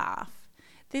make you laugh,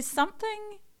 there's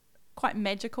something quite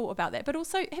magical about that. But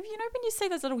also, have you when you see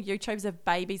those little YouTubes of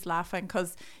babies laughing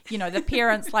because, the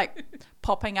parents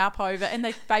popping up over and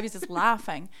the baby's just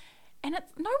laughing, and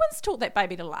no one's taught that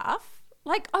baby to laugh.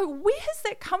 Where has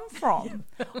that come from?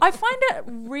 I find it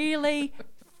really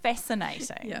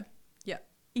fascinating. Yeah.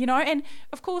 And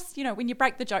of course, when you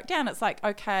break the joke down, it's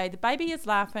okay, the baby is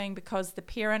laughing because the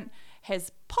parent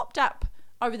has popped up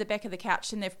over the back of the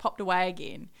couch and they've popped away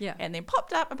again. Yeah. And then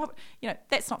popped up and popped,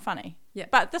 that's not funny. Yeah.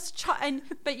 But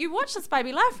but you watch this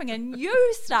baby laughing and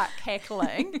you start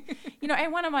cackling,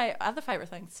 and one of my other favorite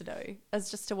things to do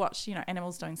is just to watch,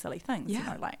 animals doing silly things,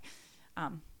 like,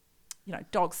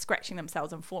 dogs scratching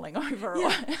themselves and falling over. Or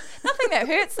nothing that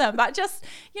hurts them, but just,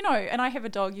 and I have a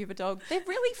dog, you have a dog. They're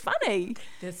really funny.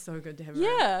 They're so good to have around.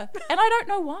 Yeah. And I don't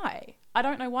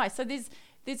know why. So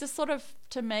there's a sort of,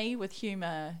 to me, with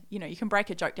humour, you can break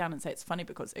a joke down and say it's funny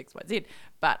because X, Y, Z,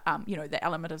 but, the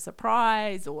element of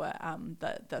surprise or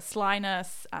the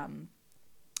slyness,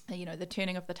 the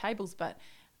turning of the tables, but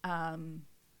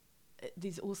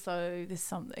there's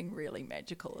something really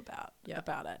magical about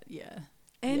it,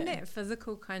 And that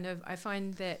physical kind of, I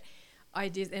find that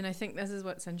ideas, and I think this is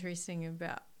what's interesting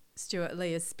about Stuart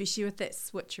Lee, especially with that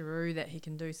switcheroo that he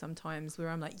can do sometimes, where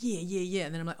I'm like, yeah,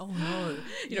 and then I'm like, oh no,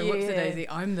 whoopsie-daisy,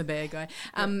 I'm the bad guy.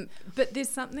 But there's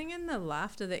something in the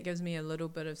laughter that gives me a little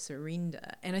bit of surrender,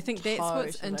 and I think that's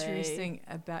what's interesting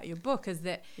about your book, is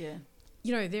that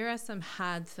there are some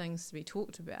hard things to be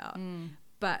talked about,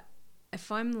 but if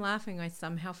I'm laughing, I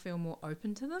somehow feel more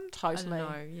open to them. Totally. I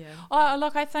don't know, yeah. Oh,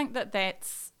 look, I think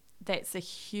that's a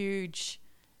huge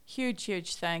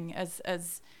thing,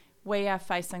 as we are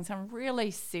facing some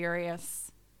really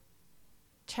serious,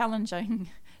 challenging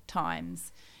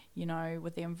times,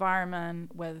 with the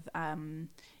environment, with,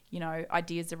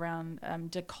 ideas around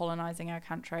decolonising our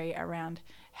country, around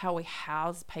how we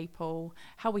house people,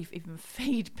 how we even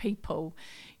feed people,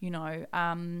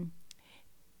 and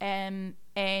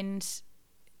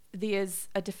there's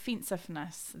a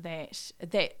defensiveness that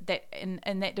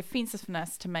that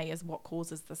defensiveness to me is what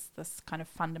causes this kind of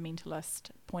fundamentalist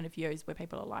point of views, where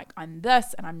people are like, I'm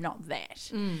this and I'm not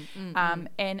that.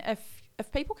 And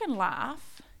if people can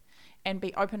laugh and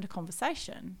be open to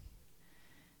conversation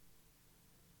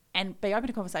and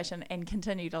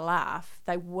continue to laugh,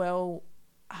 they will,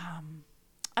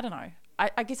 I don't know,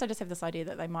 I guess I just have this idea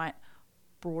that they might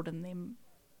broaden them.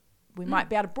 We might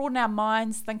be able to broaden our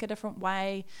minds, think a different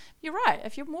way. You're right.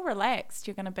 If you're more relaxed,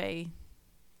 you're going to be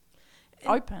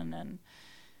open. And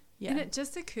it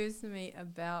just occurs to me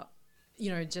about,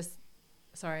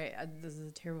 sorry, this is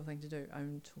a terrible thing to do.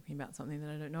 I'm talking about something that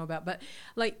I don't know about. But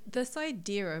like this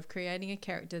idea of creating a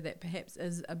character that perhaps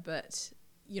is a bit,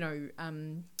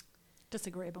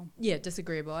 disagreeable. Yeah,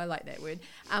 disagreeable. I like that word.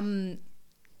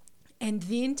 And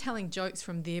then telling jokes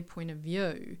from their point of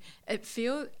view,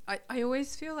 I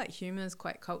always feel like humour is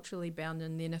quite culturally bound,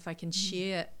 and then if I can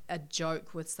share a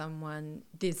joke with someone,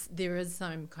 there is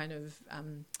some kind of,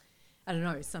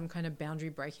 some kind of boundary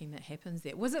breaking that happens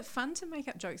there. Was it fun to make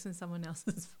up jokes in someone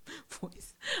else's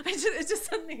voice? It just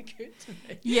suddenly occurred to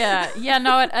me. Yeah,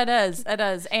 no, it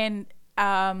is. And,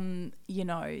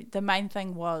 the main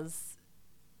thing was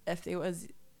if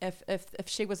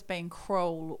she was being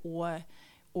cruel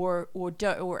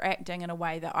or acting in a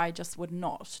way that I just would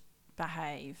not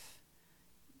behave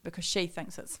because she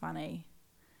thinks it's funny,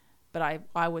 but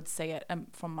I would see it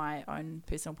from my own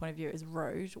personal point of view as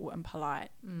rude or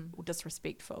impolite or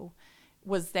disrespectful,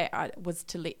 was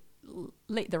to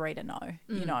let the reader know,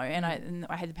 and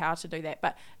I had the power to do that.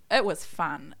 But it was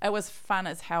fun. It was fun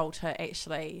as hell to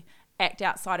actually act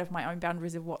outside of my own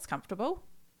boundaries of what's comfortable.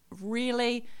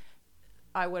 Really,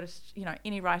 I would,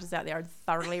 any writers out there, I'd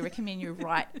thoroughly recommend you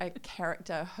write a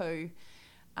character who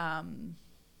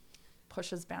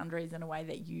pushes boundaries in a way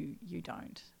that you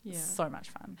don't. Yeah. It's so much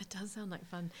fun. It does sound like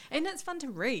fun. And it's fun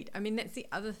to read. I mean, that's the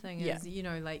other thing is,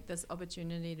 like this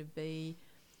opportunity to be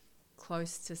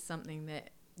close to something that,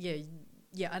 I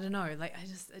don't know, like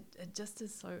it just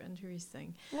is so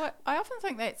interesting. Well, I often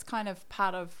think that's kind of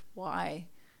part of why,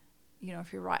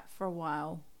 if you write for a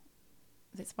while,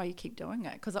 that's why you keep doing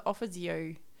it, because it offers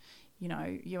you,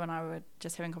 you and I were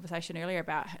just having a conversation earlier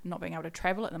about not being able to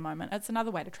travel at the moment. It's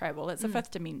another way to travel. It's a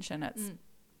fifth dimension. It's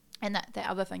and that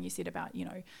other thing you said about,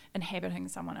 inhabiting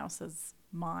someone else's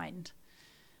mind,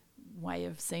 way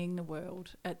of seeing the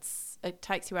world. It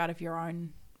takes you out of your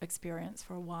own experience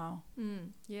for a while.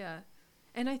 Yeah.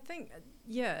 And I think, I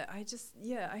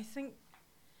think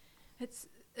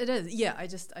it is. Yeah, I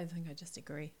think I just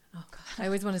agree. Oh, God. I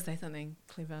always want to say something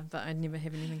clever, but I never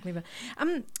have anything clever.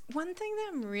 One thing that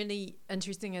I'm really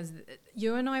interesting is that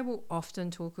you and I will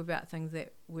often talk about things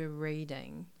that we're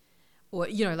reading. Or,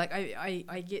 like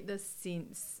I get this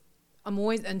sense, I'm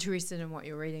always interested in what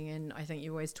you're reading, and I think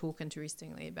you always talk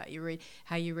interestingly about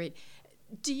how you read.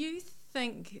 Do you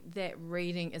think that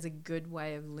reading is a good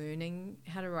way of learning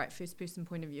how to write first person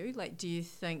point of view? Like, do you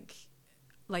think,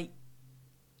 like,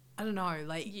 I don't know,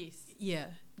 like... Yes. Yeah.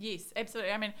 Yes,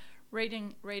 absolutely. I mean,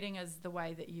 reading is the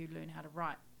way that you learn how to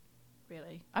write.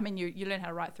 really. I mean, you learn how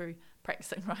to write through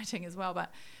practicing writing as well,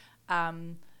 but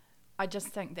I just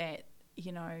think that,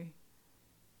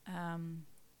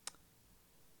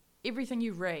 everything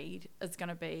you read is going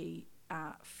to be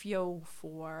fuel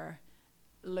for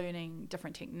learning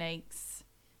different techniques,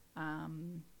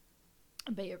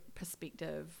 be it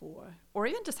perspective or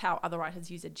even just how other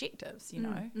writers use adjectives,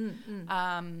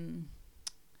 how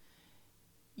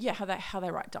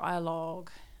they write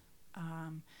dialogue,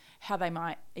 how they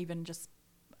might even just,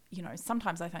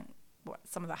 sometimes I think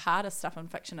some of the hardest stuff in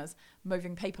fiction is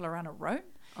moving people around a room.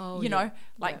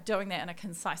 Doing that in a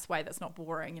concise way that's not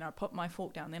boring. I put my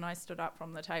fork down, then I stood up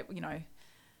from the table,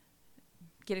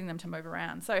 getting them to move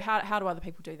around. So how do other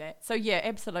people do that? So yeah,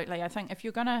 absolutely. I think if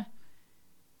you're gonna,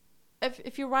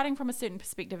 if you're writing from a certain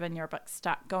perspective and you're a bit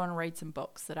stuck, go and read some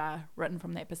books that are written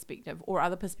from that perspective or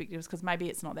other perspectives, because maybe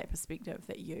it's not that perspective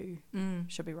that you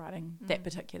should be writing that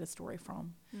particular story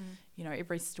from.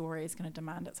 Every story is going to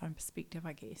demand its own perspective,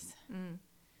 I guess.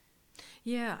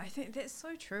 Yeah, I think that's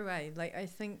so true, eh? Like, I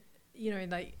think,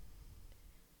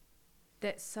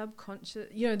 that subconscious,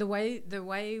 the way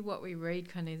what we read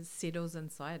kind of settles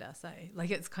inside us, eh? Like,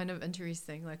 it's kind of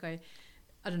interesting. Like, I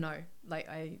don't know. Like,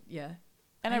 And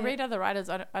I read other writers,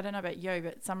 I don't know about you,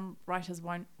 but some writers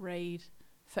won't read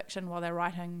fiction while they're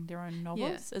writing their own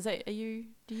novels. Yeah. Do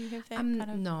you have that kind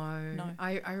of? No.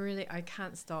 I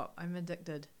can't stop. I'm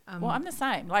addicted. Well, I'm the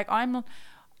same. Like, I'm,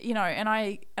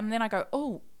 and then I go,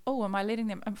 oh, am I letting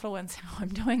them influence how I'm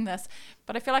doing this?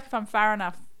 But I feel like if I'm far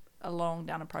enough along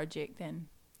down a project, then.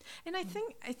 And I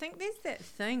think there's that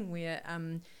thing where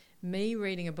me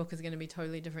reading a book is going to be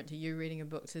totally different to you reading a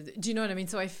book. Do you know what I mean?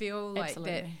 So I feel like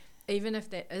Absolutely. that even if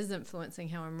that is influencing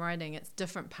how I'm writing, it's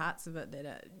different parts of it that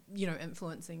are,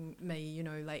 influencing me.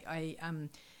 Like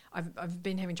I've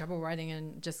been having trouble writing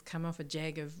and just come off a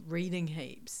jag of reading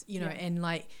heaps, and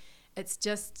like it's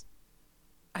just.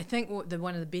 I think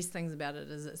one of the best things about it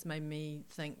is it's made me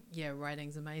think,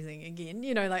 writing's amazing again.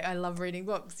 Like I love reading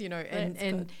books, and I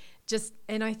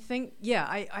think,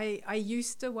 I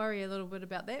used to worry a little bit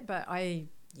about that, but I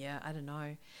don't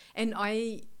know. And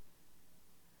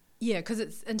because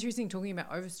it's interesting talking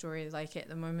about overstory. Like at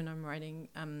the moment I'm writing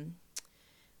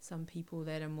some people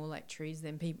that are more like trees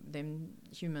than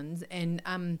humans, and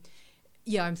I'm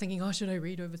thinking, should I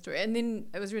read Overstory? And then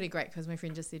it was really great because my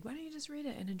friend just said, why don't you just read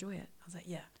it and enjoy it? I was like,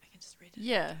 I can just read it.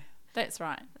 Yeah, that's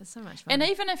right. It's so much fun. And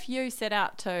even if you set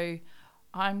out to,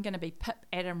 I'm going to be Pip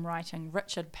Adam writing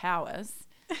Richard Powers,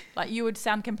 like you would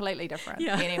sound completely different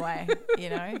anyway,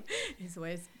 His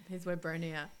way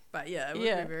brownie out. But it would be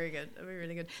very good. It would be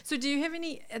really good. So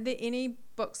are there any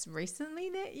books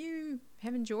recently that you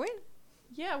have enjoyed?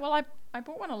 Yeah, well, I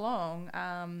brought one along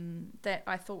that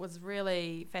I thought was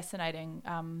really fascinating.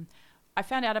 I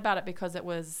found out about it because it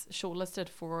was shortlisted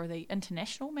for the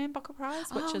International Man Booker Prize,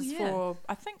 which is for,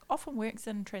 I think, often works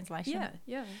in translation.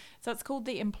 Yeah. So it's called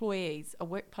The Employees, a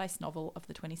workplace novel of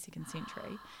the 22nd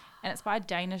century. And it's by a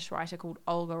Danish writer called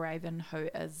Olga Raven, who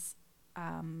is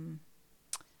a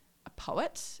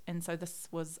poet. And so this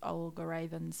was Olga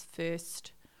Raven's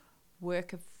first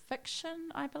work of fiction,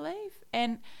 I believe.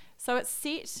 And so it's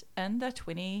set in the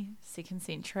 22nd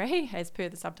century, as per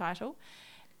the subtitle,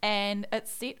 and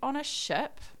it's set on a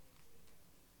ship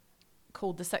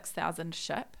called the 6000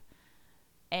 ship,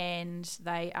 and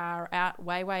they are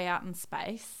way out in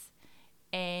space,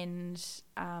 and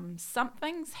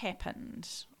something's happened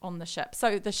on the ship.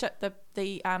 So the ship,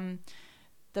 the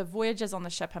voyagers on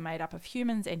the ship are made up of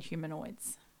humans and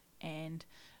humanoids, and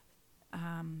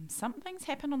something's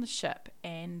happened on the ship,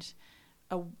 and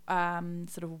a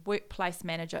sort of workplace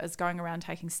manager is going around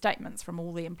taking statements from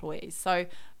all the employees. So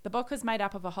the book is made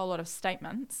up of a whole lot of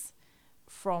statements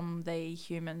from the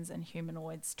humans and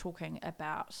humanoids talking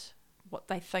about what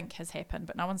they think has happened,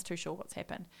 but no one's too sure what's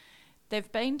happened. They've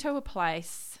been to a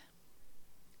place,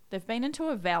 they've been into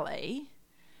a valley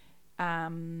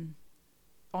on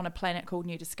a planet called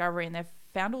New Discovery, and they've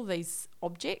found all these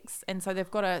objects, and so they've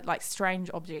got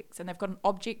strange objects, and they've got an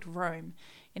object room,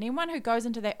 and anyone who goes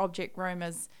into that object room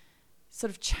is sort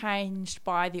of changed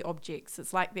by the objects.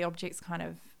 It's like the objects kind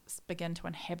of begin to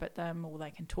inhabit them, or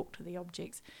they can talk to the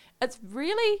objects. It's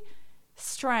really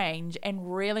strange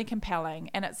and really compelling,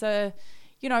 and it's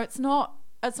it's not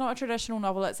a traditional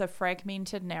novel. It's a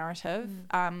fragmented narrative.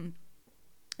 And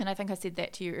I think I said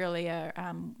that to you earlier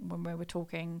when we were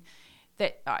talking,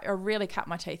 that I really cut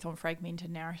my teeth on fragmented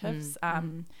narratives.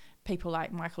 People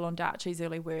like Michael Ondaatje's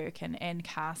early work and Anne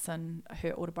Carson,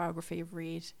 her autobiography of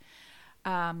Red,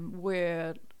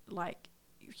 were like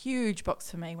huge books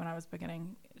for me when I was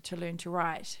beginning to learn to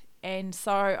write. And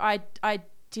so I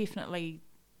definitely,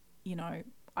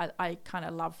 I kind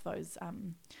of love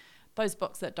those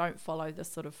books that don't follow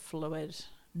this sort of fluid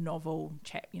novel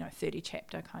 30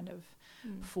 chapter kind of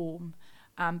form.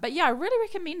 But yeah, I really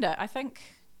recommend it. I think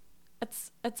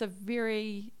it's a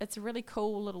really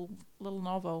cool little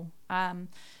novel.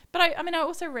 But I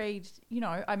also read,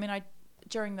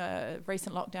 during the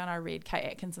recent lockdown, I read Kate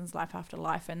Atkinson's Life After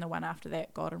Life, and the one after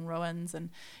that, God in Ruins. And,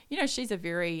 she's a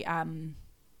very, how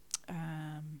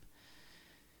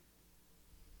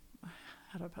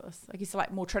do I put this? I guess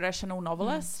like more traditional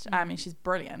novelist. I mean, she's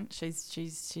brilliant. She's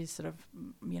sort of,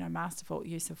 masterful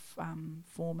use of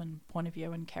form and point of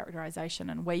view and characterization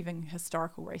and weaving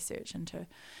historical research into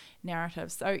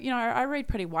narratives. So, I read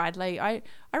pretty widely. I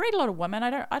read a lot of women. I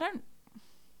don't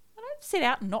set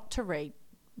out not to read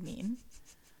men.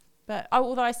 But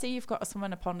although I see you've got A Swim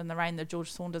in a Pond in the Rain, the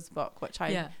George Saunders book, which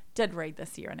I did read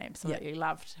this year and absolutely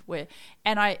loved.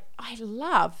 And I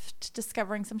loved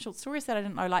discovering some short stories that I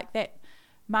didn't know, like that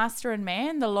Master and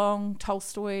Man, the long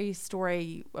Tolstoy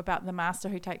story about the master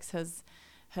who takes his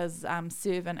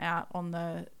servant out on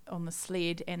the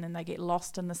sled, and then they get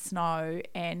lost in the snow.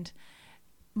 And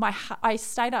I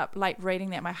stayed up late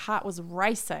reading that. My heart was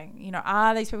racing.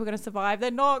 Are these people going to survive?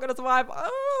 They're not going to survive.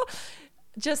 Oh,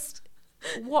 just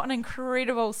what an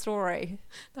incredible story.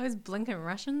 Those blinking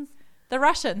Russians. The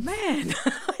Russians, man.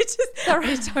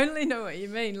 I totally know what you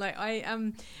mean. Like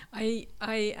oh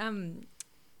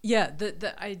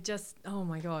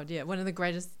my God, yeah. One of the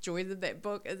greatest joys of that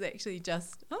book is actually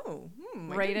just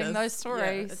reading those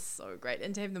stories. Yeah, it's so great,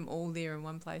 and to have them all there in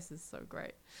one place is so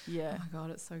great. Yeah. Oh my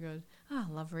God, it's so good. I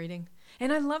love reading,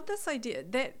 and I love this idea.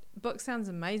 That book sounds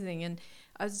amazing, and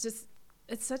it's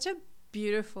such a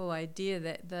beautiful idea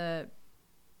that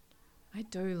I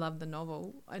do love the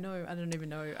novel. I don't even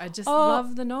know. I just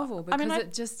love the novel because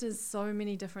it just is so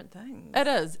many different things. It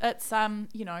is. It's someone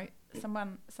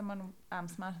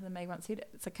smarter than me once said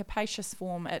it's a capacious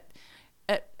form.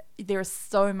 There is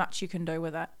so much you can do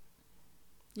with it.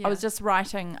 Yeah. I was just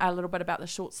writing a little bit about the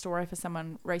short story for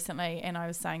someone recently, and I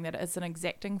was saying that it's an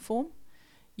exacting form.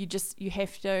 You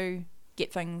have to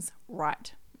get things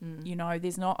right.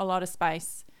 There's not a lot of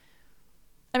space.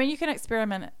 I mean, you can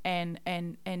experiment and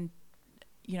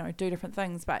do different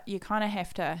things, but you kind of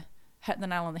have to hit the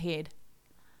nail on the head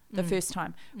the first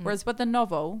time. Whereas with the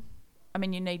novel, I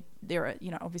mean,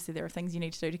 obviously there are things you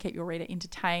need to do to keep your reader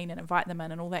entertained and invite them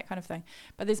in and all that kind of thing.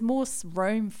 But there's more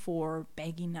room for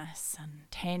bagginess and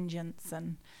tangents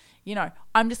and,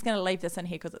 I'm just going to leave this in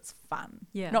here because it's fun.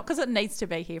 Yeah. Not because it needs to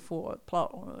be here for plot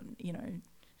or,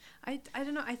 I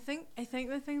don't know. I think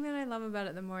the thing that I love about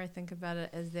it, the more I think about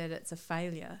it, is that it's a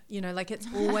failure. Like it's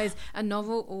always a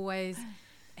novel always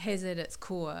has at its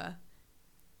core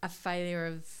a failure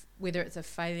of, whether it's a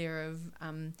failure of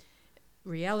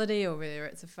reality or whether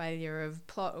it's a failure of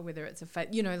plot or whether it's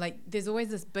like there's always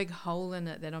this big hole in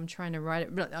it that I'm trying to write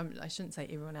it. I shouldn't say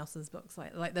everyone else's books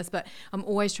like this, but I'm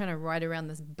always trying to write around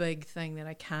this big thing that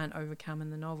I can't overcome in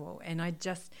the novel. And I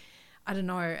don't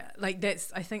know, like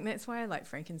I think that's why I like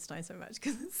Frankenstein so much,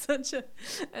 because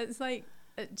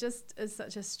it just is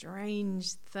such a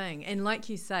strange thing. And like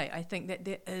you say, I think that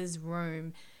there is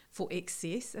room for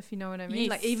excess, if you know what I mean. Yes.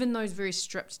 Like even those very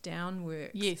stripped down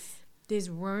works. Yes. There's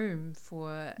room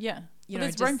for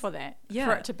there's room for that. Yeah.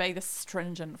 For it to be this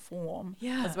stringent form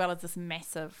as well as this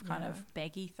massive kind of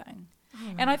baggy thing.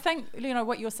 Oh. And I think,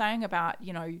 what you're saying about,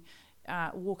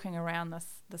 walking around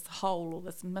this hole or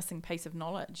this missing piece of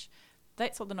knowledge,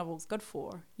 that's what the novel's good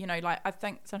for. Like I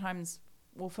think sometimes,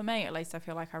 well, for me at least, I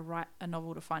feel like I write a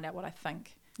novel to find out what I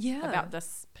think about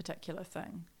this particular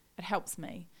thing. It helps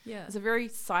me. Yeah. It's a very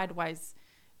sideways,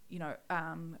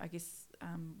 I guess,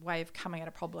 way of coming at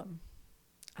a problem.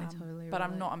 I totally But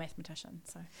I'm not a mathematician,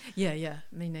 so. Yeah,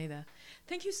 me neither.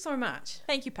 Thank you so much.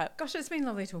 Thank you, Pip. Gosh, it's been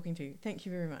lovely talking to you. Thank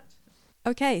you very much.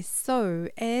 Okay, so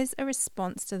as a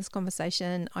response to this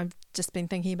conversation, I've just been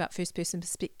thinking about first-person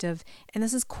perspective, and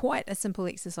this is quite a simple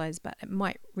exercise, but it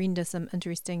might render some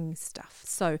interesting stuff.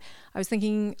 So I was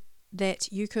thinking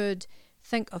that you could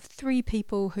think of 3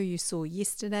 people who you saw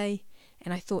yesterday,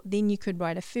 and I thought then you could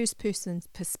write a first-person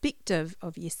perspective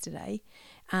of yesterday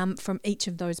from each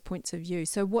of those points of view.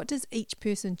 So what does each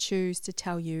person choose to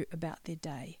tell you about their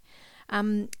day?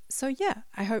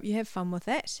 I hope you have fun with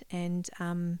that, and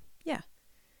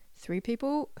 3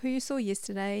 people who you saw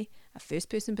yesterday, a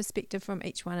first-person perspective from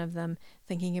each one of them,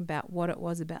 thinking about what it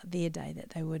was about their day that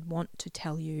they would want to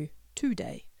tell you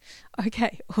today.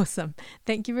 Okay, awesome.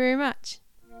 Thank you very much.